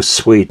 It was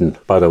Sweden,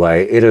 by the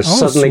way. It has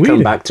suddenly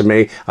come back to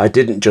me. I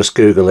didn't just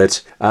Google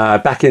it.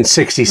 Back in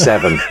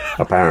 67,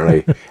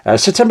 apparently.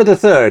 September the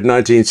 3rd,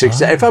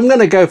 1967. If I'm going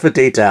to go for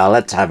detail,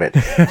 let's have it.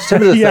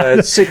 September the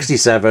 3rd,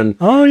 67.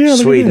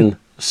 Sweden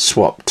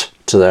swapped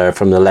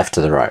from the left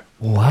to the right.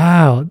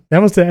 Wow. That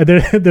was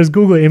there's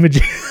Google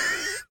images.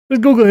 There's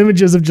Google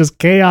images of just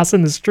chaos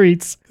in the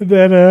streets.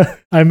 That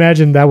I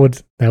imagine that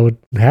would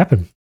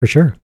happen for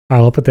sure. All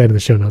right, I'll put that in the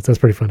show notes. That's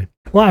pretty funny.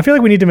 Well, I feel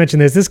like we need to mention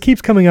this. This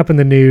keeps coming up in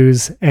the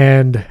news,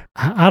 and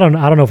I don't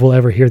know if we'll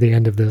ever hear the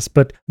end of this.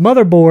 But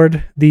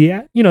Motherboard,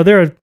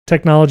 they're a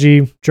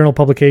technology journal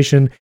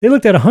publication. They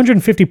looked at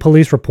 150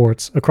 police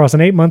reports across an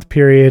 8-month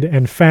period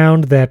and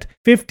found that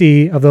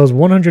 50 of those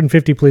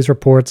 150 police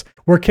reports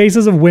were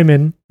cases of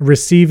women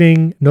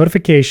receiving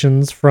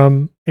notifications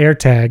from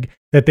AirTag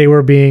that they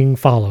were being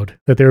followed,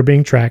 that they were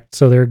being tracked.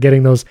 So they're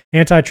getting those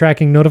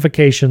anti-tracking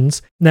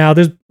notifications. Now,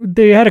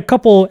 they had a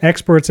couple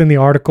experts in the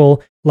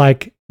article,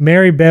 like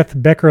Mary Beth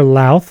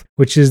Becker-Louth,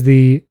 which is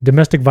the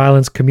domestic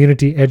violence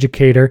community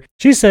educator.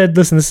 She said,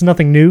 listen, this is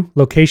nothing new.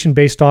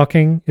 Location-based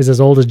stalking is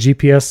as old as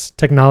GPS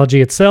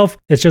technology itself.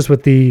 It's just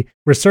with the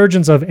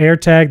resurgence of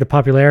AirTag, the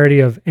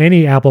popularity of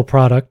any Apple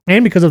product,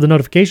 and because of the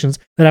notifications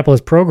that Apple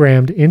has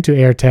programmed into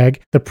AirTag,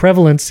 the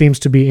prevalence seems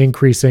to be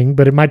increasing,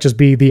 but it might just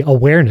be the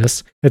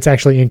awareness that's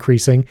actually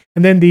increasing.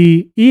 And then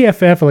the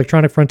EFF,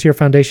 Electronic Frontier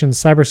Foundation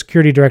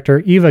cybersecurity director,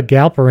 Eva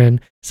Galperin,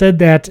 said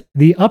that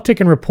the uptick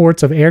in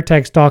reports of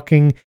AirTag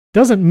stalking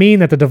doesn't mean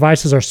that the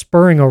devices are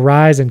spurring a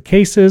rise in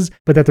cases,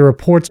 but that the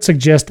reports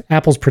suggest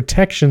Apple's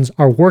protections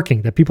are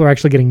working, that people are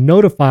actually getting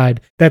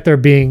notified that they're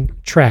being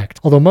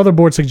tracked. Although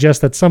Motherboard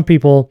suggests that some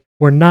people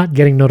were not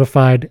getting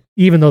notified,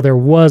 even though there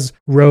was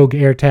rogue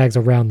AirTags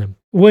around them.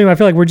 William, I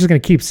feel like we're just going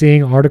to keep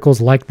seeing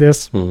articles like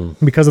this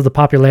because of the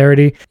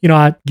popularity.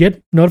 I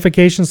get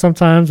notifications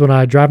sometimes when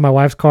I drive my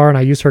wife's car and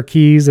I use her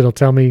keys. It'll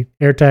tell me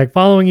AirTag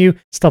following you,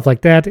 stuff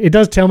like that. It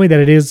does tell me that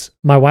it is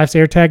my wife's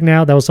AirTag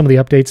now. That was some of the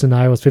updates in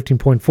iOS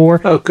 15.4.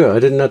 Oh, good. I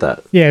didn't know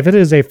that. Yeah, if it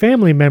is a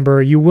family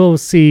member, you will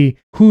see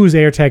whose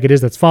AirTag it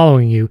is that's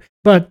following you.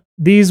 But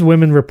these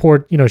women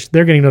report,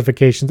 they're getting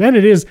notifications, and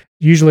it is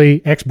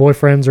usually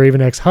ex-boyfriends or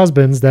even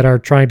ex-husbands that are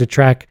trying to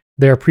track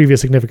their previous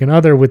significant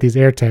other with these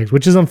AirTags,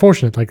 which is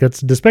unfortunate. Like,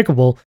 that's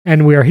despicable.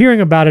 And we are hearing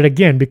about it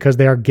again because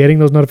they are getting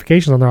those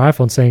notifications on their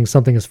iPhone saying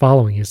something is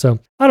following you. So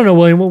I don't know,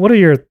 William, what are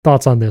your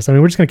thoughts on this? I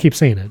mean, we're just going to keep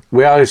seeing it.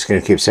 We are just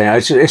going to keep saying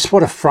it. It's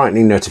what a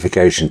frightening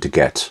notification to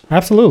get.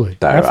 Absolutely.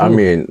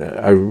 Absolutely. I mean,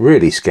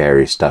 really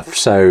scary stuff.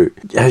 So,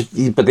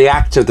 but the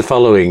act of the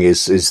following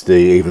is the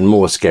even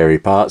more scary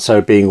part. So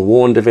being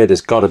warned of it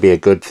has got to be a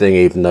good thing,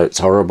 even though it's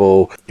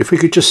horrible. If we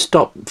could just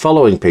stop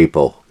following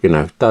people,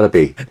 that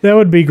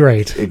would be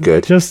great.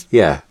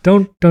 Yeah.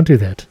 Don't do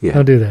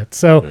that.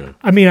 So,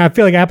 I mean, I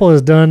feel like Apple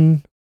has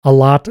done a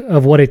lot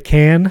of what it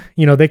can.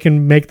 They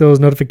can make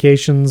those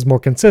notifications more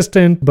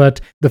consistent,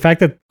 but the fact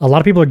that a lot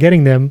of people are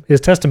getting them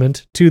is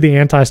testament to the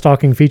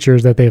anti-stalking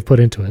features that they have put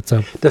into it.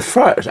 So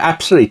the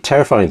absolutely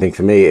terrifying thing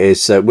for me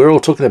is we're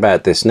all talking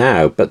about this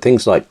now, but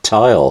things like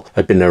Tile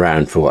had been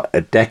around for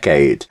a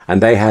decade,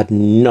 and they had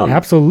none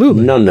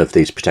of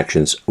these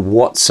protections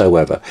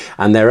whatsoever.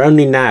 And they're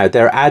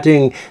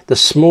adding the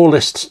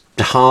smallest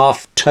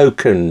half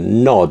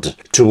token nod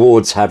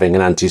towards having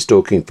an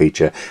anti-stalking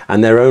feature,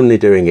 and they're only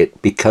doing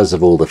it because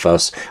of all the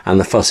fuss, and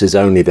the fuss is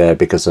only there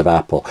because of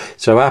Apple.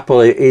 So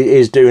Apple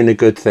is doing a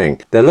good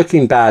thing. They're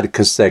looking bad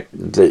because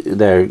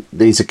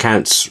these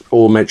accounts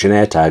all mention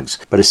AirTags,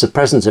 but it's the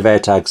presence of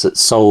AirTags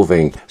that's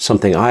solving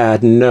something I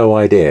had no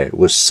idea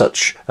was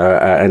such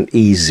an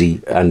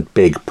easy and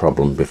big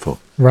problem before.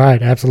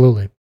 Right,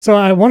 absolutely. So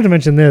I wanted to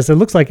mention this. It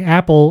looks like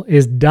Apple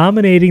is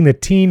dominating the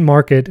teen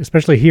market,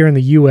 especially here in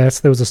the U.S.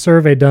 There was a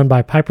survey done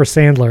by Piper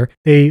Sandler.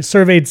 They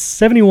surveyed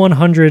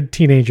 7,100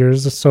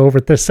 teenagers, so over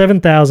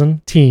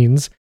 7,000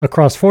 teens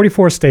across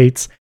 44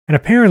 states, and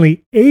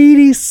apparently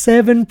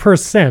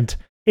 87%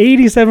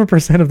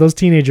 of those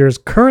teenagers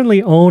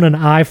currently own an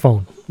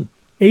iPhone.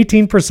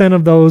 18%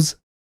 of those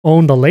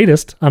own the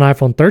latest, an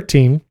iPhone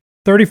 13,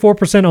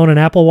 34% own an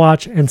Apple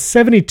Watch, and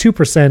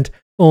 72%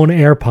 own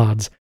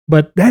AirPods.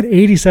 But that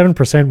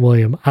 87%,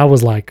 William, I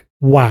was like,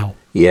 wow.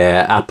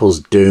 Yeah, Apple's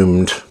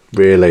doomed,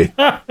 really.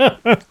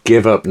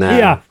 Give up now.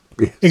 Yeah,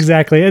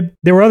 exactly.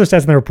 There were other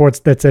stats in the reports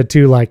that said,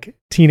 too, like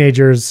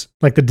teenagers,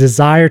 like the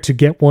desire to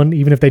get one,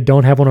 even if they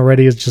don't have one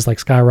already, is just like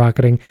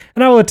skyrocketing.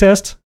 And I will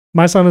attest,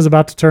 my son is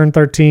about to turn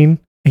 13.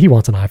 He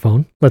wants an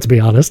iPhone, let's be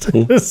honest.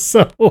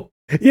 So,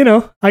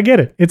 I get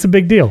it. It's a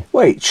big deal.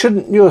 Wait,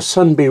 shouldn't your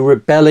son be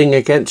rebelling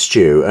against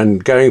you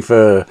and going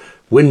for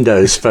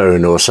Windows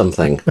Phone or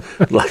something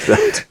like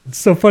that?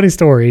 So, funny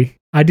story.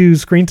 I do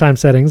screen time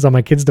settings on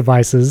my kids'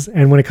 devices,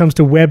 and when it comes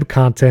to web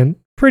content,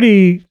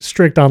 pretty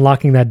strict on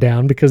locking that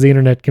down because the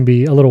internet can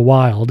be a little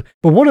wild.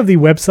 But one of the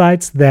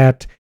websites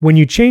that, when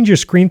you change your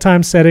screen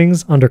time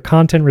settings under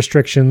content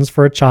restrictions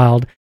for a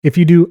child, if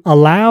you do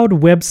allowed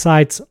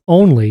websites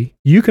only,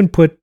 you can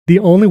put the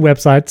only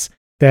websites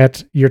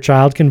that your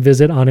child can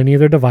visit on any of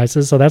their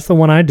devices. So that's the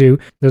one I do.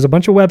 There's a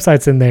bunch of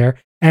websites in there.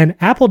 And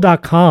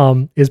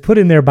Apple.com is put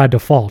in there by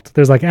default.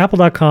 There's like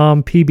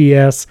Apple.com,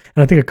 PBS,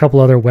 and I think a couple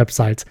other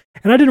websites.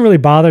 And I didn't really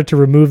bother to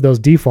remove those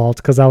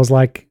defaults because I was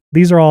like,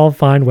 these are all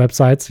fine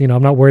websites.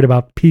 I'm not worried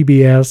about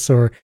PBS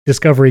or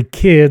Discovery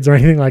Kids or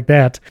anything like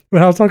that.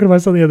 But I was talking to my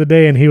son the other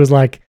day and he was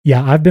like,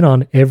 yeah, I've been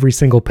on every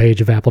single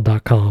page of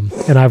Apple.com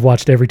and I've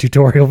watched every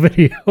tutorial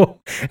video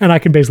and I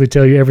can basically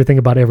tell you everything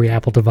about every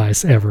Apple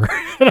device ever.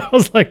 And I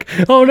was like,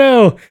 oh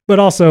no. But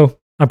also,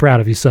 I'm proud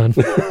of you, son.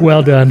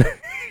 Well done.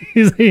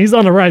 he's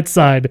on the right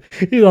side.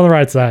 He's on the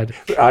right side.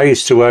 I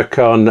used to work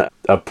on,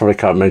 I probably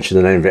can't mention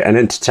the name of it, an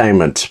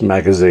entertainment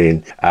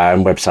magazine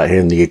and website here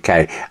in the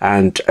UK.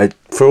 And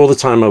for all the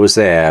time I was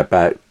there,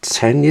 about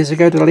 10 years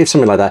ago, did I leave?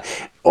 Something like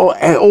that.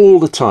 All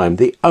the time,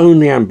 the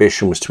only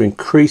ambition was to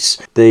increase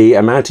the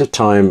amount of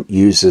time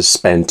users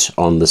spent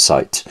on the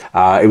site.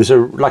 It was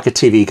like a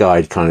TV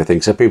guide kind of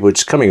thing. So people were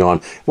just coming on,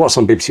 what's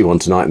on BBC One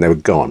tonight, and they were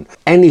gone.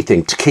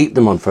 Anything to keep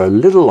them on for a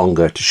little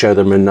longer to show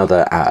them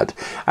another ad.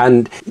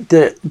 And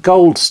the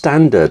gold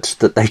standard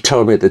that they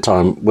told me at the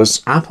time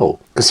was Apple.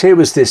 Because here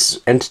was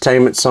this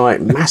entertainment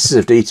site, masses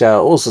of detail,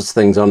 all sorts of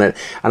things on it.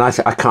 And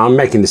I'm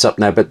making this up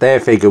now, but their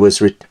figure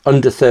was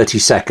under 30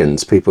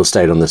 seconds people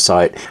stayed on the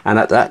site. And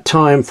at that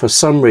time, for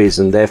some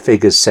reason, their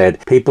figures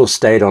said people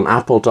stayed on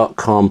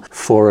apple.com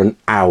for an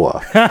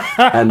hour.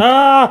 And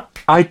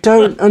I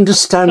don't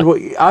understand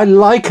I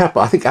like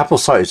Apple. I think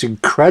Apple's site is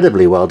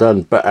incredibly well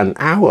done, but an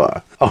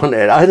hour on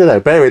it, I don't know.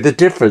 But anyway, the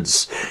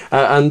difference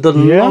and the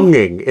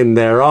longing in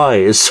their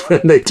eyes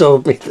when they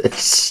told me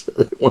this.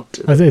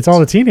 It's all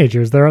the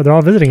teenagers. They're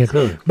all visiting it.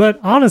 But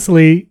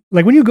honestly,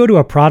 like when you go to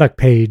a product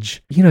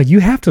page, you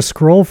have to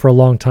scroll for a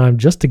long time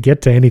just to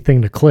get to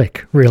anything to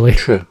click, really.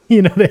 True.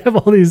 They have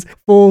all these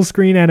full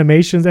screen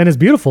animations and it's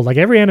beautiful. Like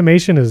every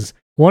animation is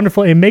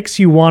wonderful. It makes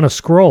you want to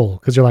scroll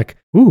because you're like,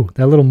 ooh,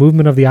 that little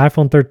movement of the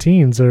iPhone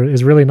 13s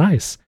is really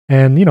nice.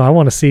 And, I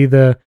want to see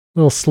the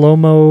little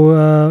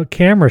slow-mo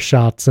camera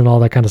shots and all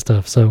that kind of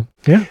stuff. So,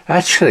 yeah.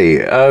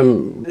 Actually,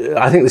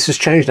 I think this has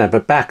changed now,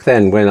 but back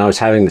then when I was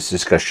having this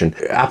discussion,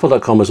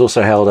 Apple.com was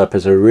also held up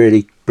as a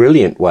really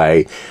brilliant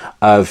way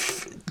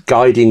of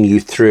guiding you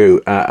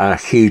through a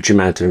huge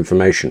amount of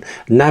information.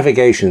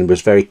 Navigation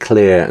was very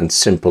clear and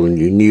simple, and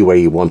you knew where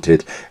you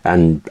wanted,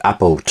 and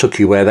Apple took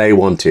you where they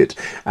wanted.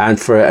 And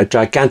for a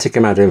gigantic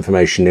amount of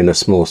information in a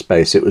small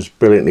space, it was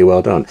brilliantly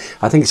well done.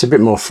 I think it's a bit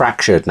more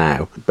fractured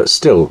now, but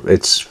still,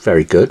 it's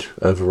very good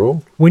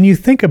overall. When you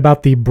think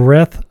about the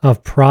breadth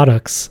of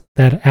products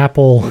that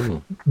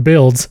Apple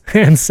builds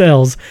and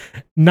sells,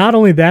 not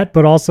only that,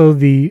 but also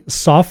the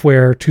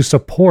software to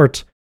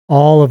support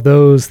all of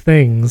those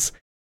things,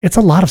 it's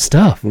a lot of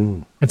stuff.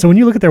 And so when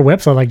you look at their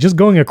website, like just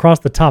going across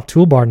the top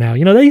toolbar now,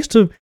 they used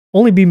to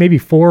only be maybe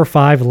 4 or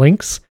 5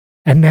 links.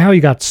 And now you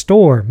got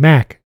Store,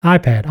 Mac,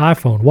 iPad,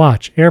 iPhone,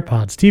 Watch,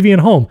 AirPods, TV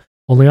and Home,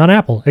 only on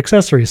Apple,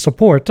 accessories,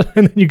 support.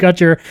 And then you got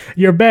your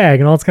bag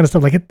and all this kind of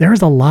stuff. Like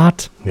there's a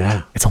lot.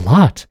 Yeah. It's a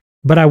lot.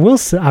 But I will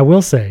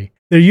say,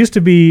 there used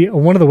to be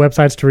one of the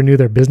websites to renew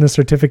their business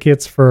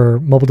certificates for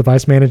mobile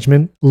device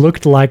management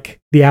looked like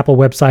the Apple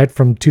website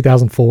from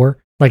 2004.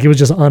 Like it was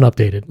just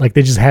unupdated. Like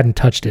they just hadn't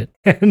touched it.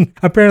 And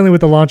apparently with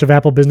the launch of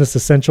Apple Business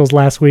Essentials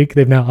last week,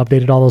 they've now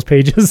updated all those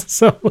pages.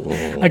 So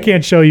I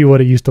can't show you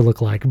what it used to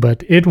look like,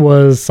 but it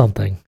was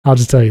something. I'll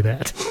just tell you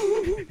that.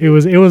 It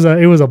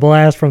was a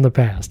blast from the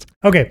past.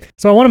 Okay,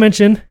 so I want to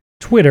mention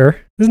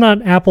Twitter. This is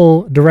not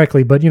Apple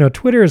directly, but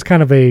Twitter is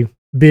kind of a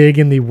big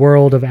in the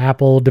world of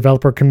Apple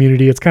developer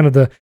community. It's kind of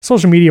the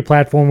social media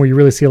platform where you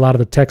really see a lot of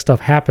the tech stuff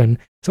happen.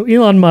 So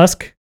Elon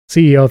Musk,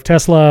 CEO of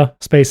Tesla,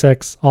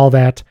 SpaceX, all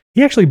that,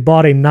 he actually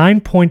bought a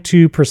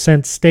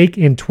 9.2% stake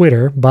in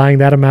Twitter, buying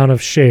that amount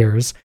of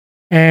shares.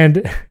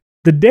 And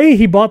the day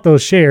he bought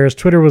those shares,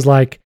 Twitter was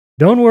like,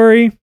 don't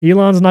worry,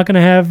 Elon's not going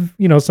to have,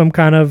 some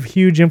kind of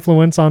huge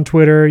influence on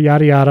Twitter,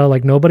 yada, yada,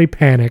 like nobody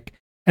panic.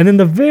 And then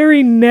the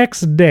very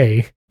next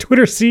day,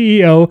 Twitter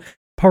CEO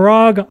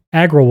Parag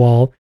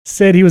Agrawal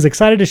said he was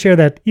excited to share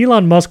that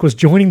Elon Musk was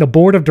joining the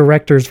board of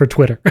directors for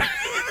Twitter.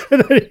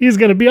 He's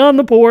going to be on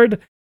the board.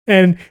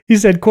 And he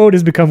said, quote,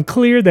 "It's become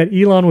clear that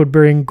Elon would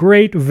bring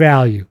great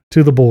value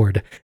to the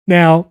board."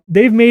 Now,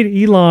 they've made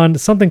Elon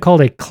something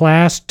called a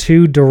Class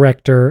 2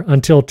 director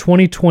until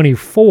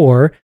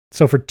 2024.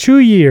 So for 2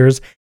 years,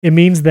 it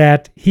means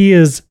that he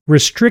is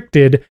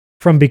restricted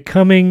from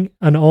becoming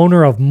an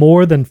owner of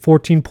more than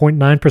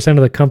 14.9%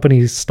 of the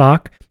company's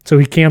stock. So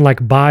he can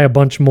buy a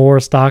bunch more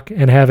stock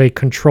and have a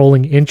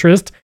controlling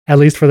interest, at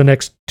least for the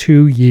next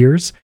 2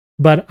 years.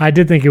 But I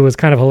did think it was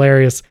kind of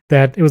hilarious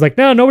that it was like,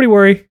 no, nobody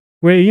worry.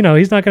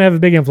 He's not going to have a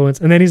big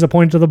influence. And then he's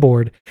appointed to the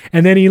board.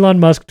 And then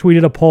Elon Musk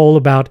tweeted a poll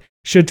about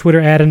should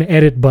Twitter add an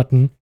edit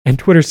button? And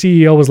Twitter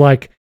CEO was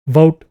like,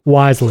 vote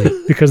wisely,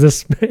 because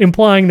this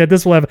implying that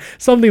this will have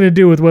something to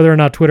do with whether or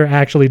not Twitter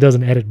actually does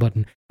an edit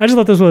button. I just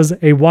thought this was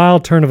a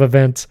wild turn of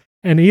events.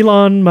 And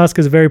Elon Musk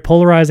is a very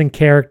polarizing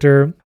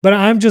character. But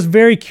I'm just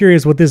very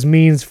curious what this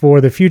means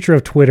for the future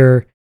of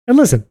Twitter. And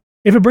listen,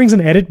 if it brings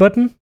an edit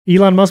button,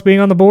 Elon Musk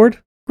being on the board,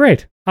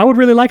 great. I would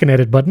really like an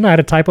edit button. I had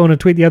a typo in a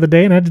tweet the other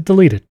day and I had to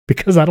delete it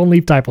because I don't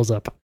leave typos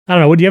up. I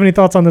don't know. Do you have any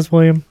thoughts on this,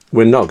 William?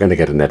 We're not going to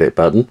get an edit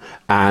button.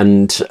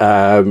 And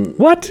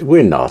what?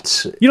 We're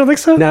not. You don't think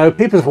so? No,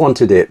 people have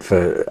wanted it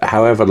for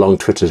however long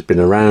Twitter's been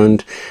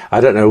around. I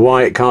don't know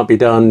why it can't be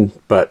done,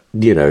 but,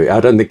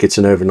 I don't think it's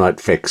an overnight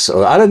fix.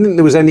 Or I don't think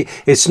there was any...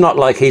 It's not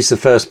like he's the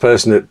first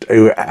person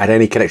who had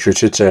any connection to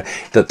Twitter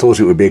that thought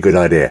it would be a good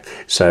idea.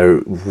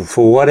 So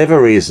for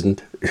whatever reason,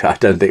 I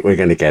don't think we're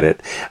going to get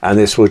it. And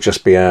this will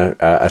just be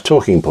a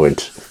talking point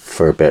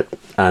for a bit.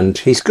 And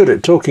he's good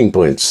at talking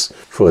points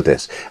for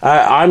this.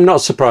 I'm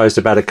not surprised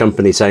about a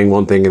company saying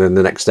one thing and then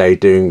the next day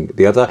doing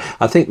the other.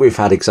 I think we've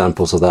had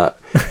examples of that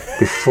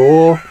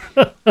before.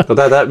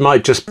 Although that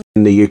might just be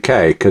in the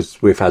UK, because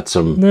we've had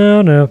some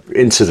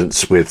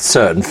incidents with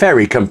certain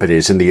ferry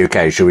companies in the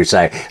UK, shall we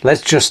say.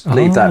 Let's just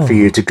leave that for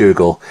you to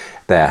Google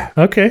there.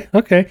 Okay.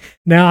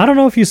 Now, I don't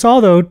know if you saw,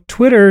 though,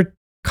 Twitter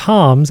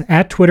Comms,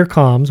 at Twitter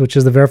Comms, which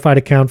is the verified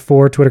account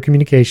for Twitter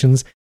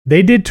Communications,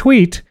 they did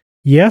tweet,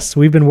 yes,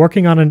 we've been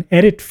working on an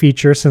edit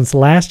feature since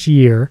last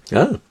year.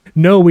 Oh.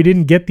 No, we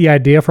didn't get the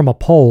idea from a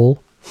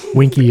poll.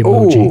 Winky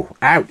emoji. Oh,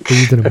 ouch. We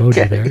used an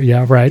emoji there.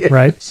 Yeah,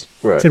 right.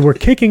 Said we're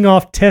kicking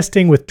off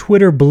testing with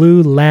Twitter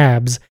Blue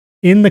Labs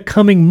in the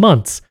coming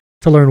months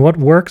to learn what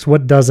works,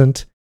 what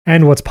doesn't,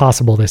 and what's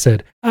possible, they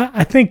said.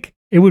 I think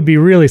it would be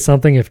really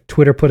something if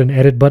Twitter put an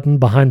edit button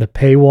behind the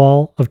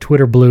paywall of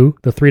Twitter Blue,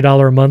 the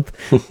 $3 a month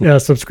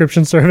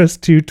subscription service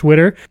to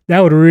Twitter. That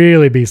would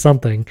really be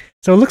something.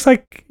 So it looks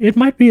like it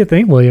might be a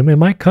thing, William. It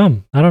might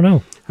come. I don't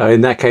know.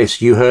 In that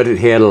case, you heard it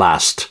here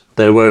last.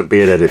 There won't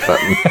be an edit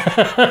button.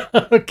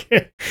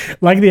 Okay.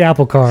 Like the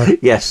Apple car.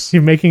 Yes.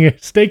 You're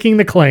staking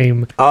the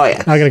claim. Oh,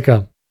 yes. Not going to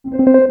come.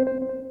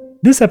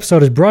 This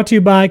episode is brought to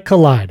you by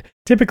Collide.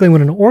 Typically,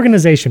 when an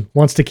organization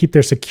wants to keep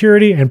their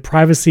security and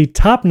privacy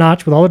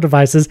top-notch with all their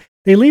devices,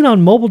 they lean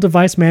on mobile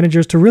device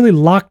managers to really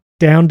lock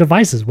down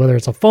devices, whether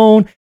it's a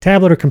phone,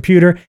 tablet, or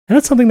computer. And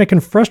that's something that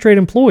can frustrate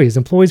employees.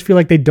 Employees feel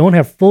like they don't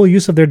have full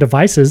use of their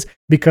devices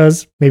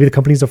because maybe the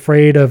company's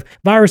afraid of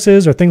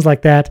viruses or things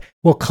like that.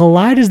 Well,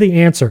 Collide is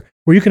the answer,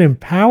 where you can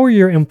empower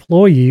your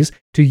employees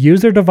to use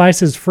their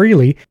devices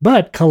freely,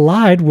 but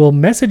Collide will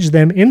message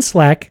them in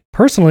Slack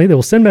personally. They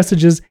will send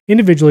messages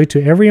individually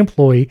to every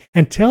employee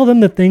and tell them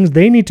the things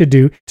they need to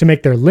do to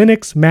make their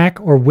Linux, Mac,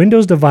 or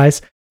Windows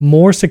device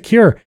more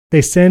secure.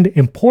 They send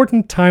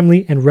important,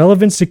 timely, and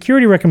relevant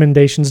security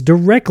recommendations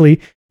directly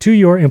to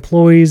your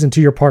employees and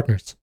to your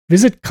partners.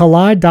 Visit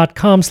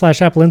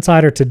collide.com/Apple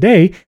Insider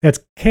today. That's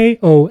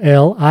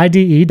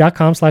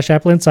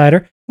KOLIDE.com/Apple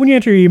Insider. When you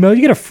enter your email,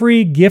 you get a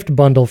free gift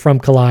bundle from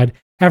Collide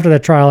after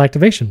that trial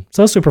activation.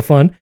 So super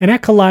fun. And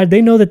at Collide,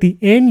 they know that the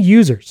end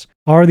users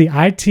are the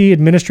IT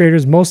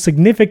administrator's most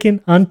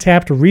significant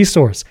untapped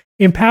resource.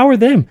 Empower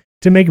them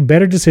to make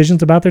better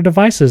decisions about their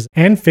devices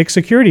and fix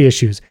security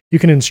issues. You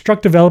can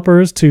instruct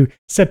developers to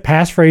set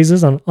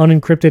passphrases on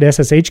unencrypted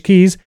SSH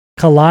keys.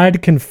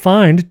 Collide can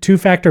find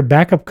two-factor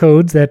backup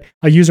codes that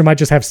a user might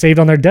just have saved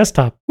on their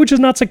desktop, which is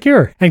not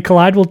secure. And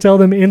Collide will tell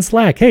them in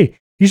Slack, hey,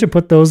 you should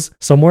put those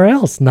somewhere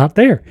else, not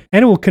there.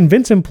 And it will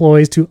convince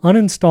employees to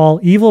uninstall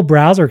evil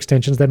browser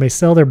extensions that may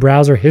sell their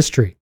browser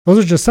history.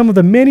 Those are just some of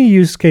the many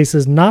use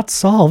cases not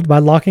solved by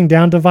locking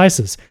down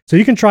devices. So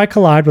you can try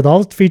Collide with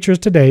all its features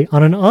today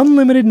on an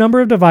unlimited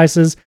number of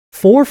devices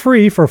for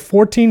free for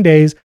 14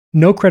 days.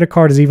 No credit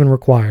card is even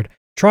required.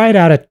 Try it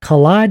out at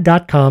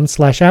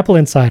collide.com/Apple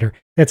Insider.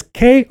 That's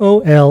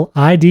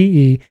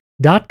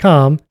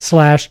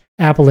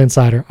KOLIDE.com/Apple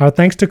Insider. Our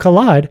thanks to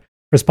Collide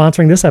for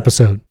sponsoring this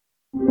episode.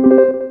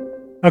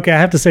 Okay, I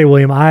have to say,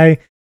 William, I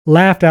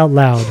laughed out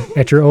loud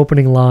at your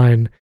opening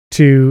line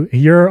to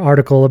your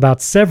article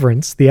about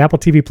Severance, the Apple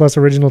TV Plus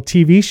original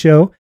TV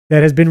show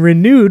that has been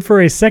renewed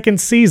for a second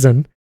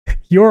season.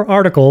 Your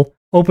article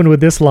opened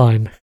with this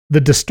line: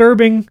 the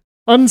disturbing,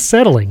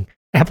 unsettling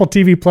Apple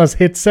TV Plus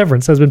hit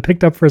Severance has been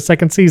picked up for a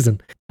second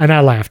season. And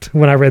I laughed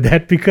when I read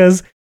that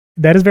because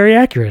that is very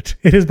accurate.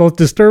 It is both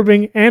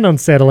disturbing and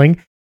unsettling,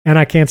 and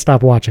I can't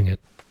stop watching it.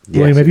 Yes,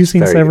 William, have you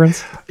seen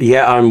Severance?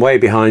 Yeah, I'm way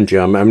behind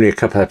you. I'm only a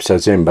couple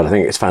episodes in, but I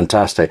think it's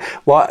fantastic.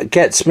 What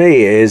gets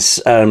me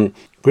is I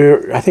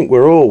think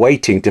we're all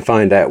waiting to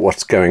find out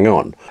what's going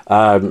on.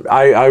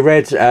 I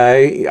read,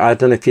 I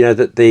don't know if you know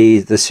that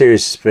the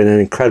series has been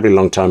an incredibly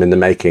long time in the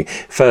making.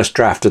 First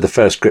draft of the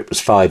first script was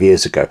 5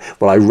 years ago.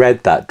 Well, I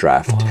read that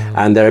draft,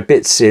 and there are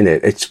bits in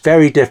it. It's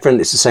very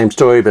different. It's the same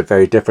story, but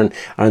very different.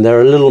 And there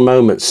are little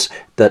moments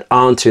that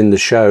aren't in the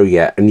show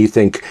yet, and you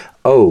think,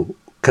 oh,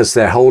 because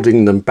they're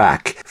holding them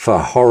back for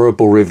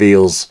horrible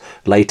reveals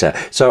later.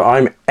 So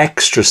I'm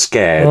extra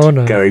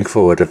scared going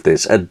forward of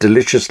this, and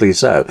deliciously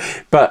so.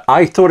 But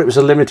I thought it was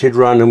a limited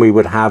run and we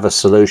would have a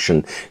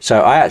solution.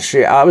 So I was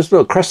a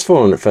little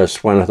crestfallen at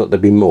first when I thought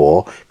there'd be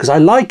more, because I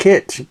like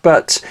it,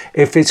 but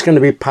if it's going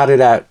to be padded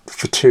out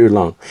for too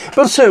long.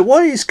 But so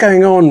what is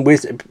going on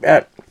with...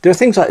 there are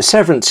things like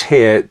Severance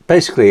here.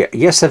 Basically,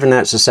 yes, they've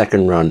announced a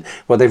second run.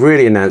 What they've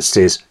really announced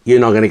is you're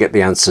not going to get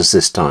the answers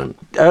this time.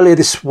 Earlier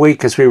this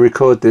week, as we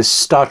record this,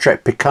 Star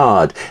Trek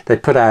Picard, they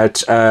put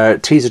out a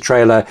teaser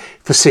trailer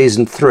for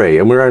season 3,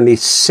 and we're only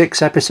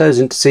 6 episodes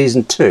into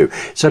season 2.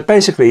 So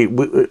basically,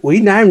 we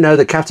now know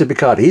that Captain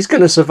Picard, he's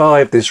going to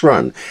survive this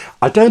run.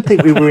 I don't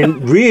think we were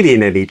really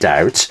in any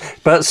doubt,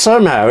 but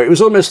somehow it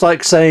was almost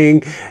like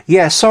saying,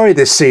 yeah, sorry,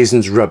 this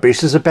season's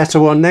rubbish. There's a better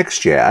one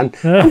next year. And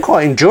I'm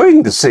quite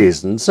enjoying the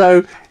season.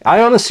 So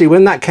I honestly,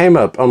 when that came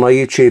up on my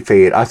YouTube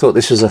feed, I thought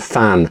this was a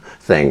fan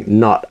thing,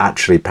 not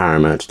actually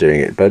Paramount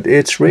doing it, but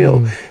it's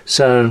real.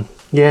 So,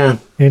 yeah.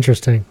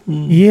 Interesting.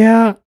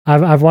 Yeah,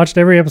 I've watched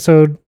every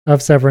episode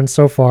of Severance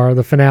so far.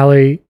 The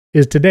finale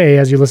is today,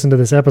 as you listen to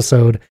this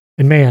episode,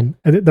 and man,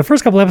 the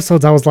first couple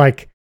episodes, I was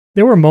like,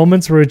 there were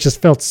moments where it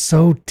just felt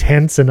so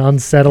tense and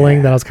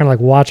unsettling that I was kind of like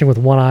watching with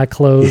one eye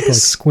closed, like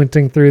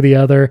squinting through the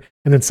other.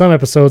 And then some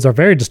episodes are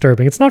very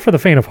disturbing. It's not for the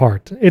faint of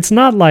heart. It's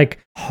not like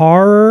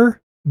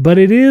horror, but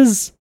it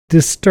is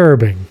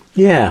disturbing.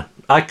 Yeah.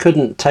 I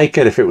couldn't take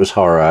it if it was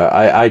horror.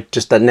 I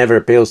just, that never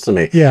appeals to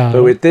me. Yeah.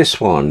 But with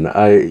this one,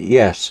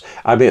 yes.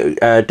 I mean,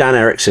 Dan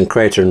Erickson,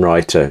 creator and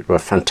writer, a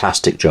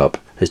fantastic job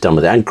has done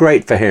with it. And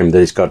great for him that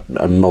he's got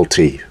a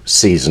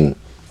multi-season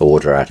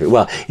order out of it.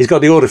 Well, he's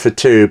got the order for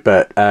 2,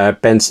 but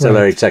Ben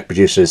Stiller, exec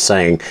producer, is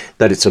saying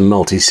that it's a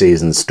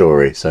multi-season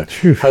story. So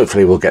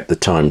hopefully we'll get the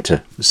time to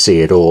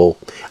see it all.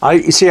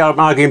 You see, I'm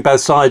arguing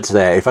both sides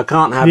there. If I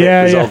can't have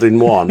it resolved in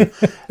one,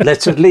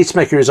 let's at least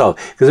make it resolved.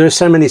 Because there are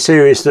so many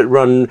series that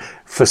run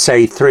for,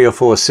 say, 3 or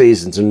 4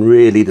 seasons, and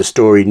really the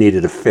story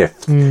needed a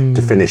 5th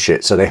to finish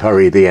it, so they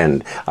hurry the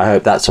end. I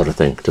hope that sort of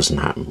thing doesn't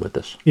happen with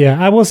this. Yeah,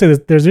 I will say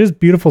that there's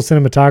beautiful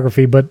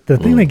cinematography, but the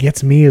thing that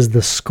gets me is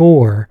the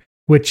score,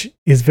 which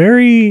is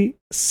very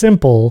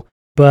simple,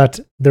 but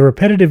the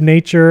repetitive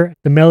nature,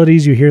 the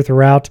melodies you hear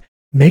throughout,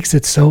 makes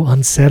it so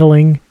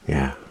unsettling.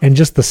 Yeah. And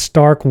just the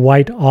stark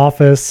white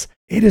office,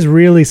 it is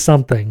really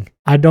something.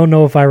 I don't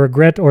know if I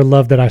regret or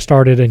love that I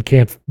started and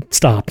can't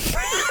stop.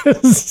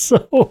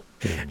 So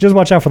just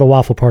watch out for the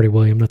waffle party,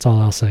 William. That's all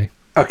I'll say.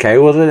 Okay,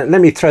 well, then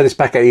let me throw this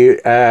back at you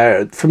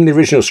from the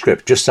original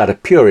script, just out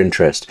of pure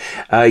interest.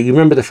 You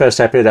remember the first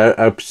episode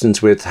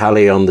opens with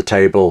Hallie on the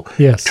table,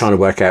 trying to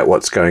work out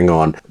what's going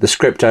on. The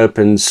script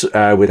opens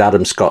with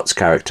Adam Scott's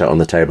character on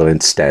the table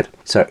instead.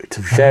 So it's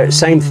the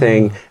same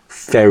thing,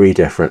 very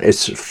different.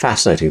 It's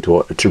fascinating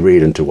to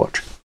read and to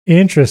watch.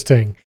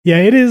 Interesting. Yeah,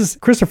 it is.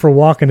 Christopher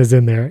Walken is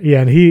in there.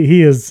 Yeah, and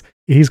he's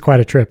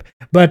quite a trip.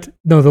 But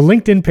no, the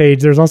LinkedIn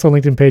page, there's also a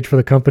LinkedIn page for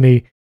the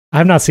company.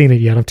 I've not seen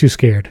it yet. I'm too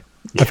scared.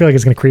 I feel like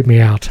it's going to creep me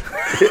out.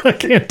 I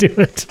can't do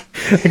it.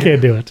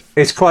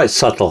 It's quite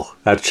subtle,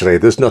 actually.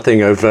 There's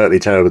nothing overtly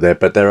terrible there,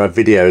 but there are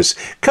videos,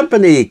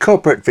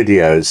 corporate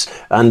videos,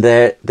 and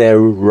they're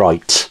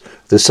right.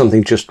 There's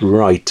something just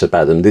right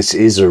about them. This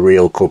is a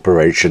real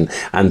corporation,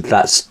 and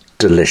that's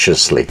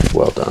deliciously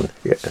well done.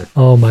 Yeah.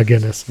 Oh, my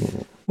goodness.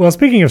 Well,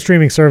 speaking of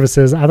streaming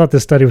services, I thought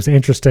this study was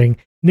interesting.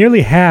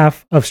 Nearly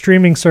half of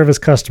streaming service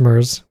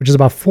customers, which is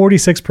about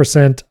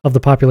 46% of the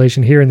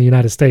population here in the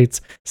United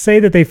States, say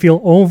that they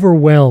feel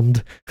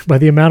overwhelmed by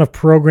the amount of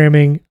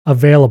programming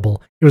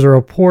available. It was a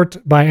report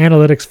by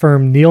analytics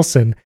firm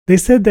Nielsen. They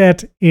said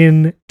that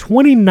in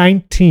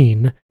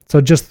 2019,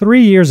 so just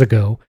 3 years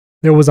ago,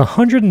 there was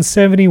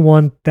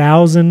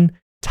 171,000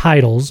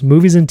 titles,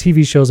 movies and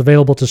TV shows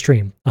available to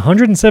stream.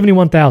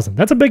 171,000.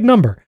 That's a big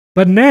number.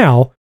 But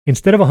now,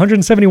 instead of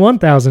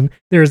 171,000,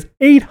 there's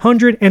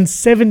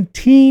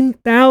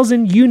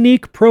 817,000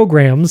 unique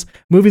programs,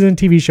 movies and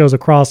TV shows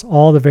across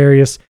all the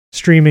various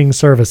streaming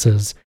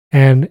services.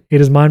 And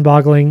it is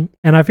mind-boggling.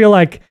 And I feel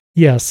like,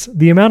 yes,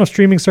 the amount of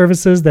streaming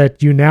services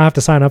that you now have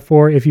to sign up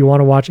for if you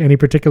want to watch any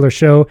particular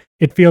show,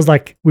 it feels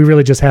like we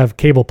really just have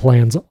cable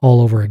plans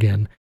all over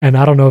again. And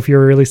I don't know if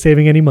you're really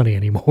saving any money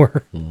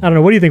anymore. I don't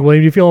know. What do you think,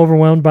 William? Do you feel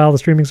overwhelmed by all the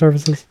streaming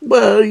services?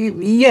 Well,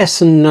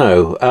 yes and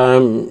no.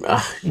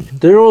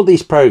 There are all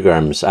these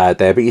programs out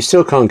there, but you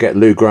still can't get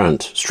Lou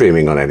Grant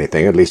streaming on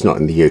anything, at least not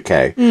in the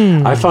UK.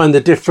 I find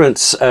the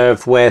difference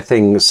of where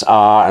things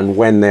are and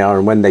when they are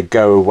and when they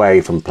go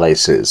away from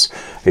places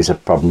is a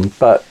problem.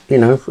 But, you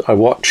know, I've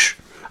watched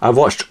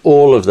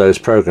all of those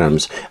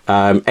programs,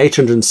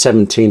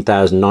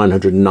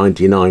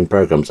 817,999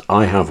 programs.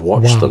 I have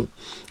watched them.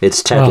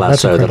 It's Ted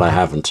Lasso that I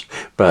haven't,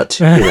 but,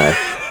 you know,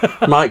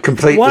 might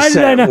complete the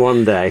set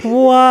one day.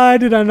 Why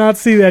did I not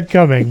see that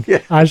coming?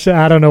 I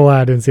don't know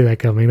why I didn't see that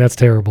coming. That's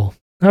terrible.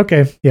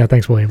 Okay. Yeah,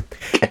 thanks, William.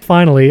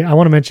 Finally, I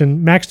want to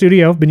mention Mac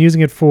Studio. I've been using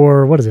it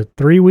for,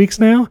 3 weeks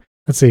now?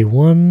 Let's see,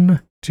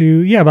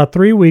 about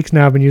 3 weeks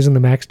now I've been using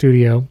the Mac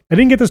Studio. I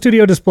didn't get the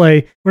Studio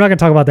Display. We're not going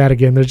to talk about that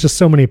again. There's just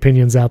so many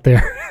opinions out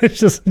there.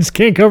 just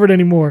can't cover it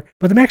anymore.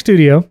 But the Mac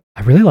Studio,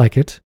 I really like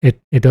it.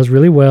 It does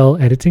really well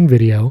editing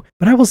video.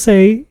 But I will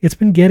say it's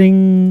been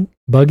getting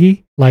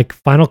buggy. Like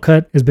Final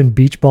Cut has been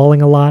beach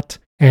balling a lot,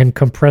 and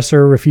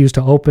Compressor refused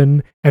to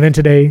open. And then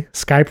today,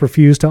 Skype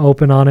refused to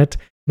open on it.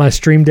 My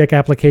Stream Deck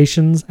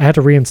applications, I had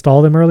to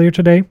reinstall them earlier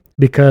today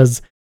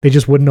because they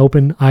just wouldn't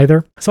open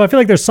either. So I feel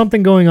like there's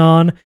something going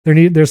on.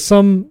 There's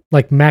some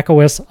like Mac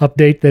OS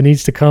update that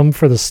needs to come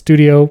for the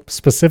Studio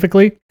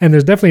specifically. And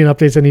there's definitely an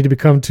updates that need to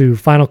become to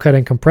Final Cut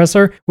and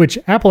Compressor, which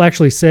Apple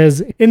actually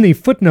says in the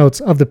footnotes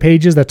of the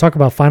pages that talk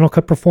about Final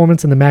Cut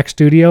performance in the Mac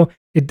Studio.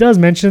 It does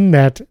mention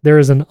that there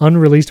is an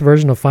unreleased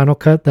version of Final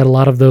Cut that a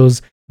lot of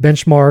those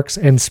benchmarks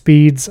and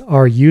speeds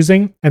are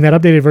using, and that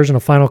updated version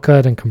of Final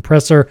Cut and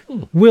Compressor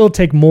will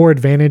take more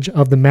advantage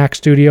of the Mac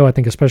Studio, I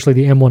think especially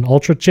the M1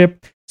 Ultra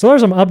chip. So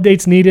there's some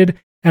updates needed,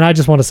 and I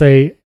just want to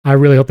say I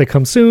really hope they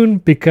come soon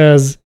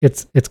because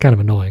it's kind of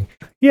annoying.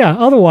 Yeah,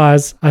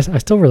 otherwise, I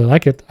still really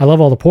like it. I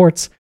love all the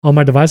ports. All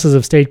my devices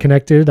have stayed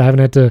connected. I haven't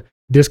had to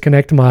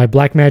disconnect my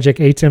Blackmagic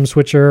ATEM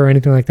switcher or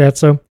anything like that,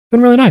 so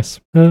been really nice.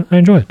 I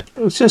enjoy it.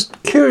 It's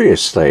just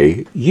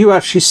curiously, you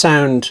actually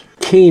sound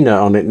keener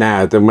on it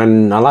now than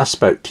when I last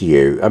spoke to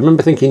you. I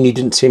remember thinking you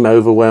didn't seem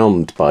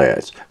overwhelmed by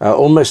it.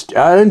 Almost,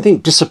 I don't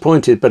think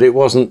disappointed, but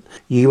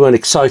you weren't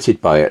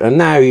excited by it. And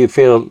now you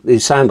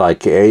sound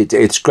like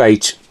it's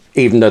great,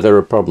 even though there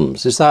are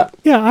problems. Is that?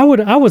 Yeah, I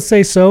would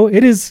say so.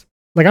 It is,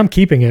 like, I'm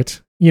keeping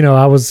it.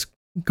 I was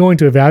going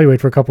to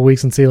evaluate for a couple of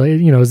weeks and see, like,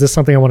 is this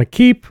something I want to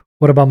keep?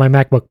 What about my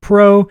MacBook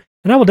Pro?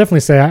 And I will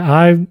definitely say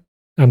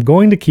I'm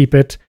going to keep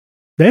it.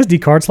 The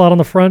SD card slot on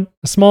the front,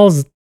 as small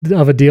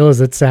of a deal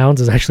as it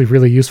sounds, is actually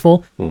really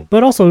useful.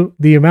 But also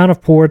the amount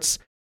of ports,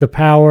 the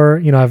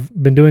power.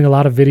 I've been doing a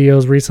lot of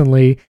videos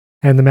recently,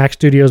 and the Mac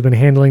Studio has been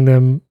handling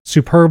them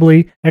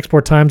superbly.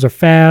 Export times are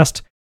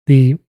fast.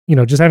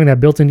 Just having that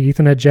built-in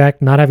Ethernet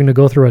jack, not having to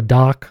go through a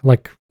dock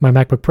like my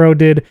MacBook Pro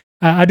did.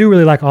 I do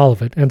really like all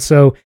of it. And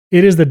so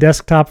it is the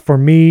desktop for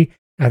me.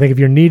 I think if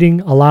you're needing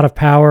a lot of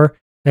power,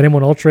 that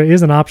M1 Ultra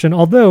is an option.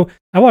 Although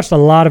I watched a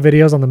lot of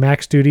videos on the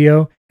Mac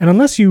Studio, and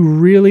unless you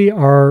really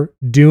are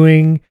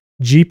doing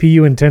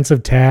GPU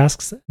intensive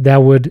tasks that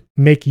would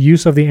make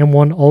use of the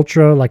M1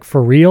 Ultra, like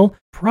for real,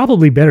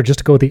 probably better just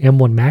to go with the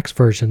M1 Max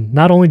version.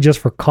 Not only just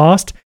for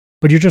cost,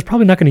 but you're just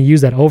probably not going to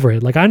use that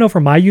overhead. Like, I know for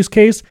my use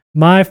case,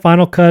 my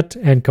Final Cut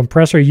and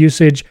compressor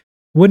usage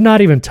would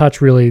not even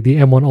touch really the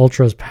M1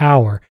 Ultra's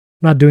power.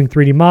 I'm not doing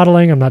 3D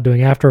modeling. I'm not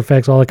doing After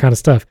Effects, all that kind of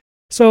stuff.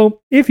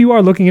 So if you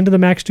are looking into the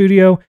Mac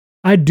Studio,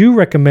 I do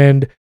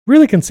recommend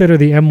really consider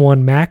the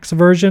M1 Max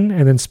version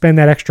and then spend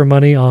that extra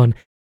money on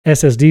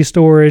SSD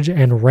storage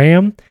and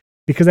RAM,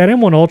 because that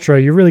M1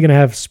 Ultra, you're really going to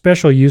have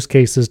special use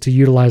cases to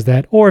utilize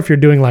that, or if you're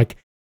doing like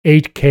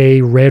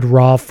 8K red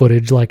raw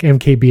footage like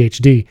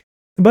MKBHD.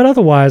 But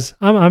otherwise,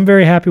 I'm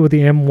very happy with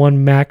the M1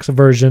 Max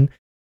version,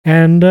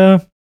 and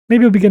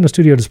maybe we'll be getting a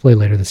studio display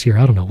later this year.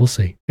 I don't know. We'll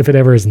see if it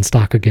ever is in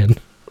stock again.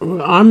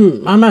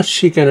 I'm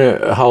actually going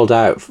to hold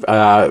out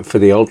for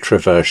the Ultra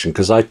version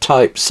because I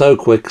type so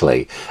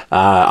quickly.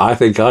 I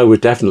think I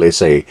would definitely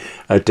see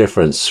a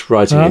difference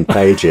writing in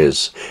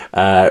Pages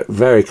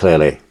very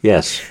clearly.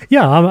 Yes.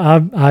 Yeah,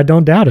 I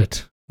don't doubt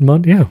it.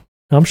 Yeah,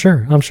 I'm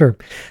sure.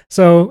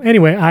 So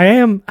anyway,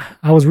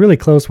 I was really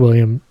close,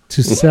 William,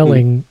 to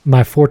selling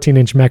my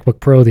 14-inch MacBook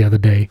Pro the other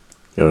day.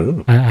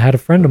 Oh. I had a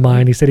friend of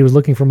mine. He said he was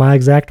looking for my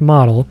exact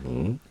model.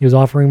 He was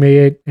offering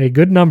me a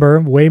good number,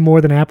 way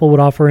more than Apple would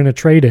offer in a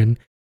trade-in.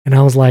 And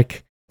I was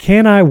like,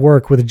 can I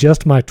work with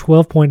just my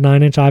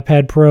 12.9-inch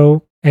iPad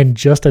Pro and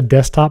just a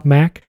desktop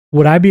Mac?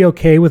 Would I be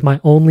okay with my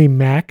only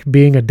Mac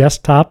being a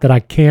desktop that I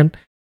can't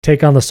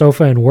take on the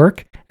sofa and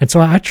work? And so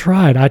I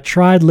tried. I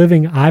tried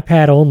living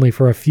iPad only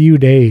for a few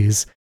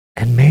days.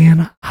 And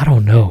man, I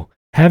don't know.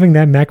 Having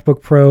that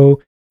MacBook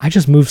Pro, I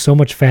just move so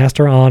much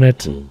faster on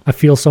it. I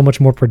feel so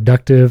much more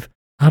productive.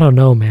 I don't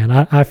know, man.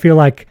 I feel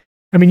like,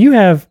 you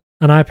have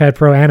an iPad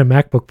Pro and a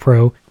MacBook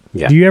Pro.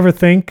 Yeah. Do you ever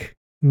think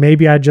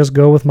maybe I'd just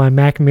go with my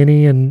Mac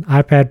Mini and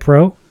iPad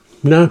Pro?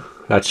 No,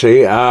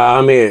 actually.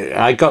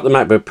 I got the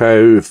MacBook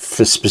Pro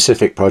for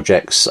specific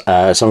projects,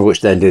 some of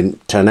which then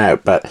didn't turn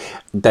out, but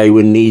they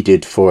were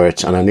needed for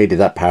it, and I needed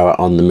that power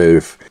on the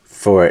move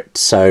for it.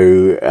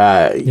 So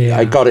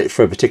I got it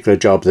for a particular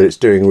job that it's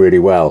doing really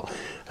well.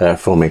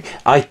 For me.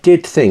 I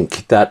did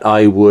think that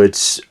I would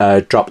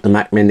drop the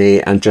Mac Mini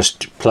and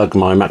just plug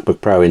my MacBook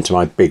Pro into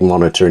my big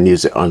monitor and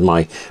use it on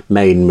my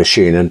main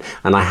machine, and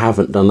I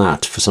haven't done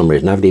that for some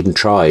reason. I haven't even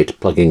tried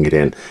plugging it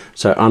in.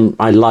 So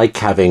I like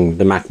having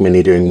the Mac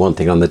Mini doing one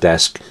thing on the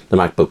desk, the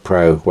MacBook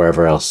Pro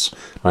wherever else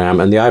I am,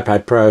 and the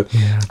iPad Pro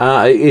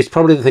is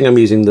probably the thing I'm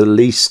using the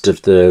least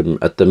of them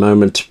at the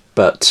moment,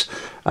 but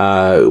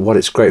what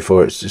it's great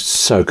for, it's just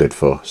so good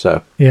for.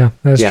 So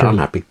that's true. I'm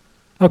happy.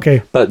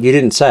 Okay. But you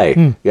didn't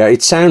say. Yeah,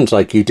 it sounds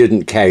like you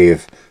didn't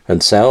cave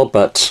and sell,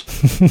 but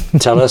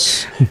tell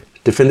us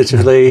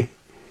definitively.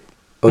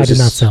 I did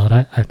not sell it.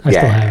 I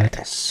still have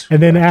it.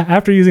 And then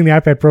after using the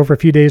iPad Pro for a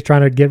few days,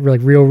 trying to get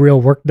like real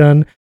work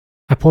done,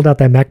 I pulled out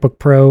that MacBook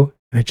Pro,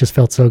 and it just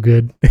felt so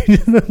good.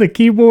 The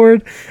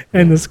keyboard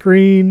and the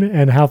screen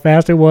and how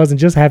fast it was, and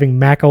just having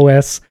Mac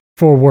OS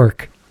for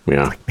work.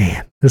 Yeah. Like,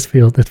 man, this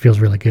feels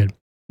really good.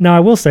 Now, I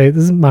will say,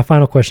 this is my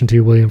final question to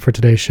you, William, for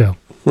today's show.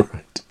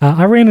 Right.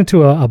 I ran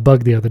into a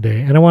bug the other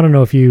day, and I want to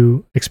know if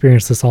you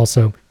experienced this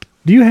also.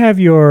 Do you have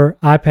your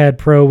iPad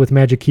Pro with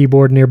Magic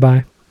Keyboard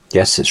nearby?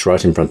 Yes, it's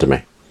right in front of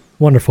me.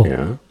 Wonderful.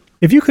 Yeah.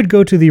 If you could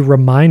go to the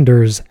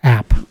Reminders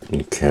app.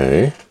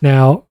 Okay.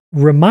 Now,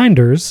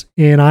 Reminders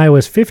in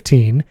iOS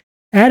 15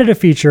 added a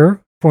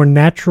feature for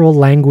natural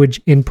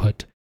language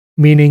input,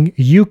 meaning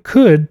you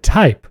could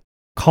type,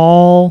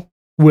 call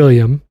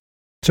William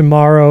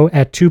tomorrow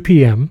at 2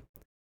 p.m.,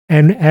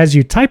 and as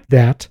you type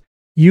that,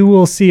 you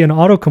will see an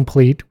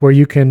autocomplete where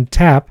you can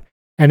tap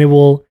and it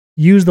will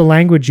use the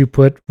language you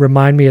put,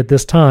 remind me at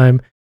this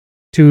time,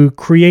 to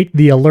create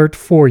the alert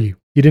for you.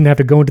 You didn't have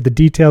to go into the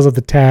details of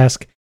the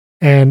task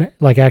and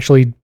like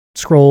actually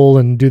scroll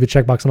and do the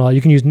checkbox and all.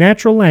 You can use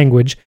natural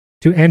language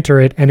to enter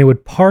it and it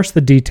would parse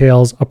the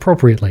details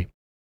appropriately.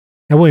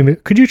 Now, William,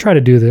 could you try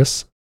to do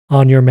this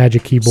on your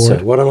Magic Keyboard?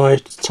 So what am I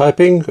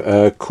typing?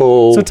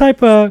 Call. So type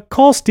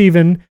call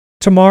Stephen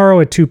tomorrow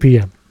at 2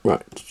 p.m.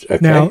 Right. Okay.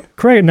 Now,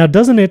 Craig,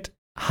 doesn't it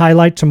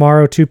highlight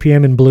tomorrow 2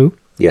 p.m. in blue?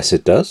 Yes,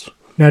 it does.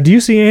 Now, do you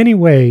see any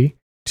way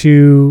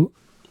to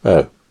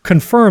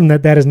confirm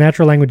that that is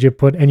natural language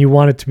input and you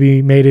want it to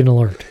be made in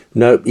alert?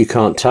 No, you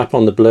can't tap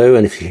on the blue,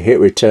 and if you hit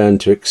return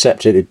to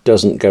accept it, it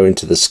doesn't go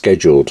into the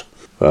scheduled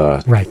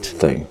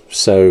thing.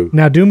 So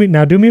now do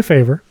me a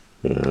favor.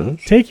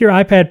 Take your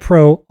iPad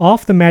Pro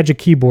off the Magic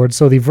Keyboard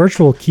so the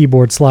virtual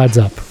keyboard slides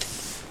up.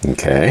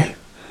 Okay.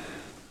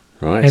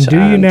 Right. And do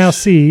you now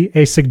see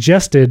a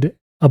suggested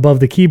above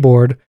the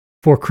keyboard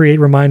for create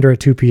reminder at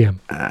 2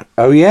 p.m.?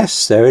 Oh,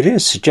 yes, there it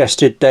is.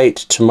 Suggested date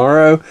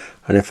tomorrow.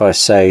 And if I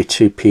say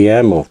 2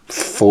 p.m. or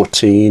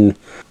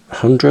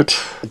 1400,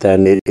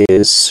 then it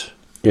is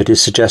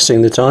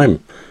suggesting the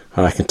time.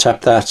 And I can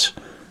tap that,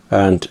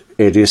 and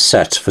it is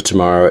set for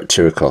tomorrow at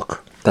 2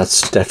 o'clock.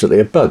 That's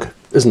definitely a bug,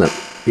 isn't it?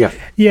 Yeah.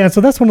 Yeah,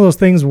 so that's one of those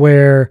things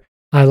where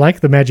I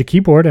like the Magic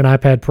Keyboard and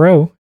iPad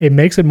Pro. It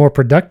makes it more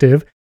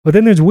productive. But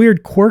then there's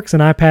weird quirks in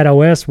iPad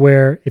OS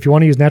where if you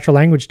want to use natural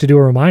language to do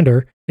a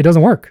reminder, it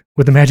doesn't work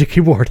with the Magic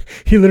Keyboard.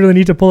 You literally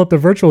need to pull up the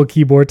virtual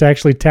keyboard to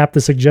actually tap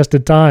the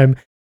suggested time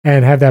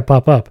and have that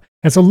pop up.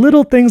 And so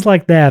little things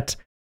like that,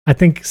 I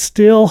think,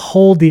 still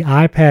hold the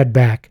iPad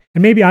back.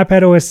 And maybe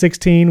iPad OS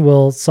 16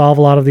 will solve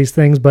a lot of these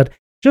things, but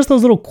just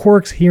those little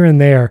quirks here and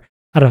there,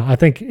 I don't know. I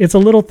think it's a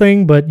little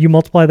thing, but you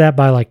multiply that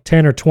by like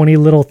 10 or 20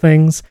 little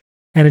things,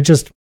 and it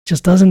just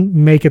doesn't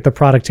make it the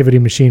productivity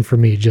machine for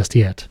me just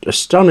yet.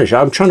 Astonished.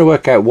 I'm trying to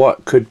work out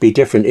what could be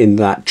different in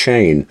that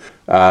chain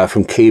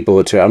from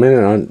keyboard to,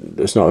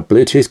 there's not a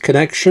Bluetooth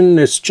connection.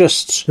 It's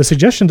just... The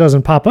suggestion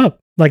doesn't pop up.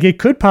 Like it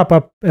could pop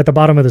up at the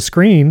bottom of the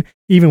screen,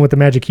 even with the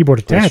Magic Keyboard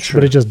attached,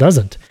 but it just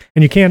doesn't.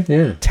 And you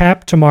can't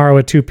tap tomorrow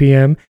at 2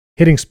 p.m.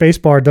 Hitting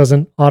spacebar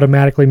doesn't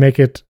automatically make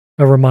it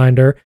a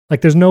reminder.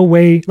 Like there's no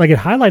way, like it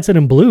highlights it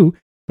in blue,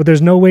 but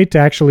there's no way to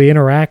actually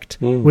interact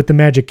with the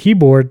Magic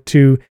Keyboard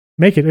to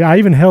make it. I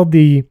even held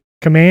the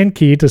command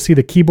key to see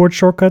the keyboard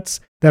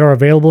shortcuts that are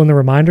available in the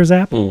Reminders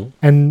app,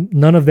 and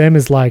none of them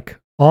is like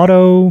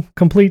auto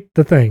complete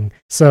the thing.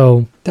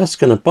 So that's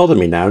going to bother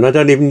me now, and I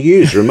don't even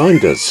use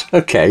Reminders.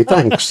 Okay,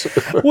 thanks.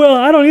 Well,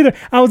 I don't either.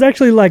 I was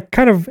actually like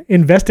kind of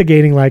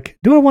investigating, like,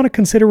 do I want to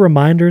consider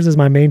Reminders as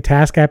my main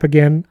task app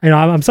again? You know,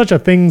 I'm such a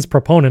Things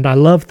proponent. I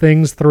love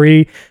Things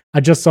 3. I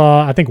just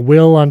saw, I think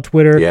Will on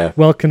Twitter,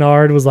 Will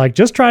Kennard was like,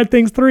 just tried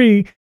Things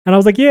 3. And I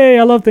was like, yay,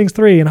 I love Things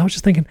 3. And I was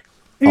just thinking,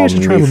 maybe I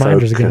should try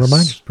Reminders again.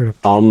 Reminders.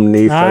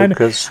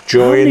 OmniFocus,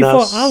 join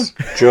us.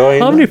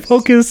 Join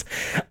OmniFocus.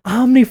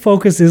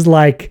 OmniFocus is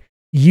like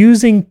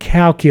using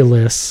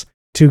calculus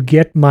to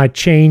get my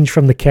change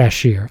from the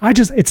cashier.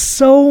 It's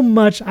so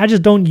much. I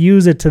just don't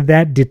use it to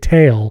that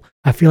detail.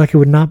 I feel like it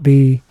would not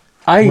be.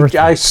 I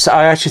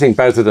actually think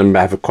both of them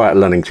have quite a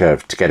learning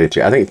curve to get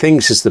into. I think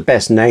Things is the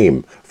best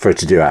name for a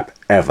to-do app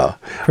ever.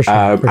 For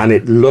sure. And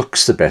it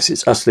looks the best.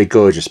 It's utterly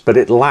gorgeous, but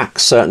it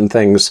lacks certain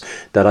things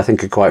that I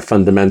think are quite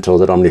fundamental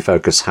that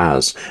OmniFocus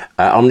has.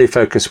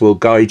 OmniFocus will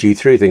guide you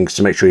through things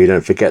to make sure you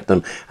don't forget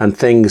them, and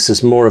Things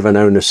is more of an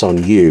onus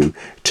on you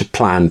to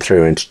plan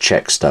through and to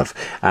check stuff.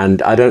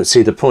 And I don't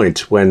see the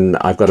point when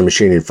I've got a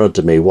machine in front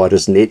of me, why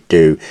doesn't it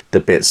do the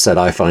bits that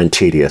I find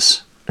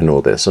tedious and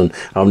all this? And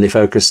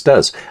OmniFocus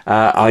does.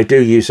 I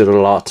do use it a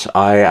lot.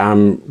 I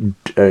am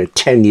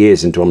 10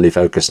 years into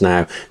OmniFocus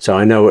now, so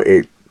I know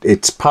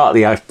it's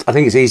partly, I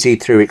think it's easy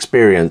through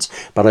experience,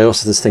 but I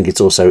also just think it's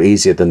also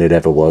easier than it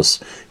ever was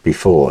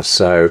before.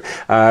 So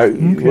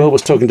Will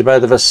was talking to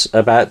both of us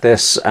about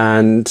this,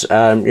 and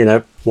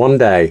one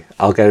day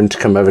I'll get him to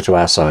come over to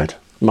our side,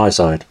 my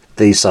side,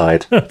 the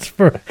side. That's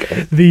for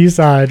the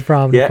side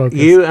from OmniFocus.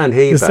 Yeah, you and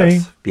he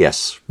both.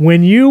 Yes.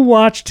 When you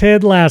watch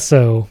Ted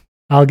Lasso,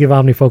 I'll give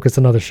OmniFocus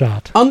another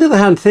shot. On the other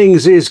hand,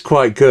 Things is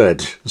quite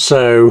good.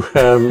 So,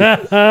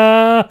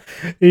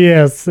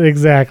 yes,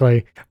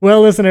 exactly.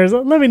 Well, listeners,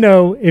 let me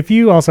know if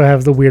you also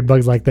have the weird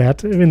bugs like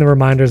that in the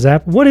Reminders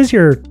app. What is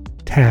your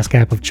task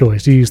app of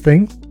choice? Do you use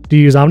Things? Do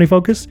you use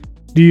OmniFocus?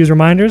 Do you use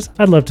Reminders?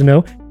 I'd love to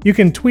know. You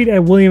can tweet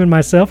at William and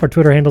myself. Our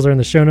Twitter handles are in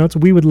the show notes.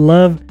 We would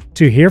love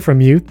to hear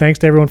from you. Thanks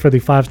to everyone for the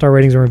 5-star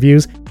ratings and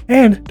reviews.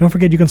 And don't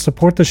forget, you can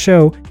support the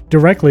show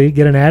directly,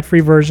 get an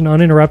ad-free version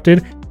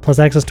uninterrupted, plus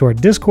access to our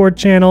Discord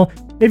channel.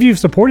 If you've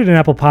supported an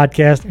Apple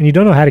podcast and you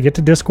don't know how to get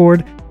to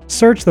Discord,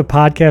 search the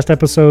podcast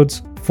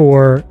episodes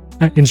for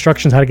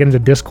instructions how to get into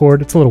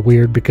Discord. It's a little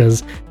weird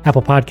because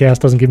Apple Podcast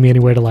doesn't give me any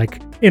way to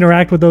like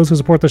interact with those who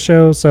support the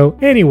show. So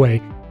anyway,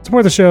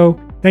 support the show.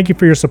 Thank you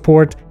for your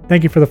support.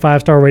 Thank you for the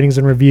 5-star ratings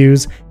and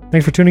reviews.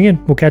 Thanks for tuning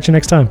in. We'll catch you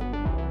next time.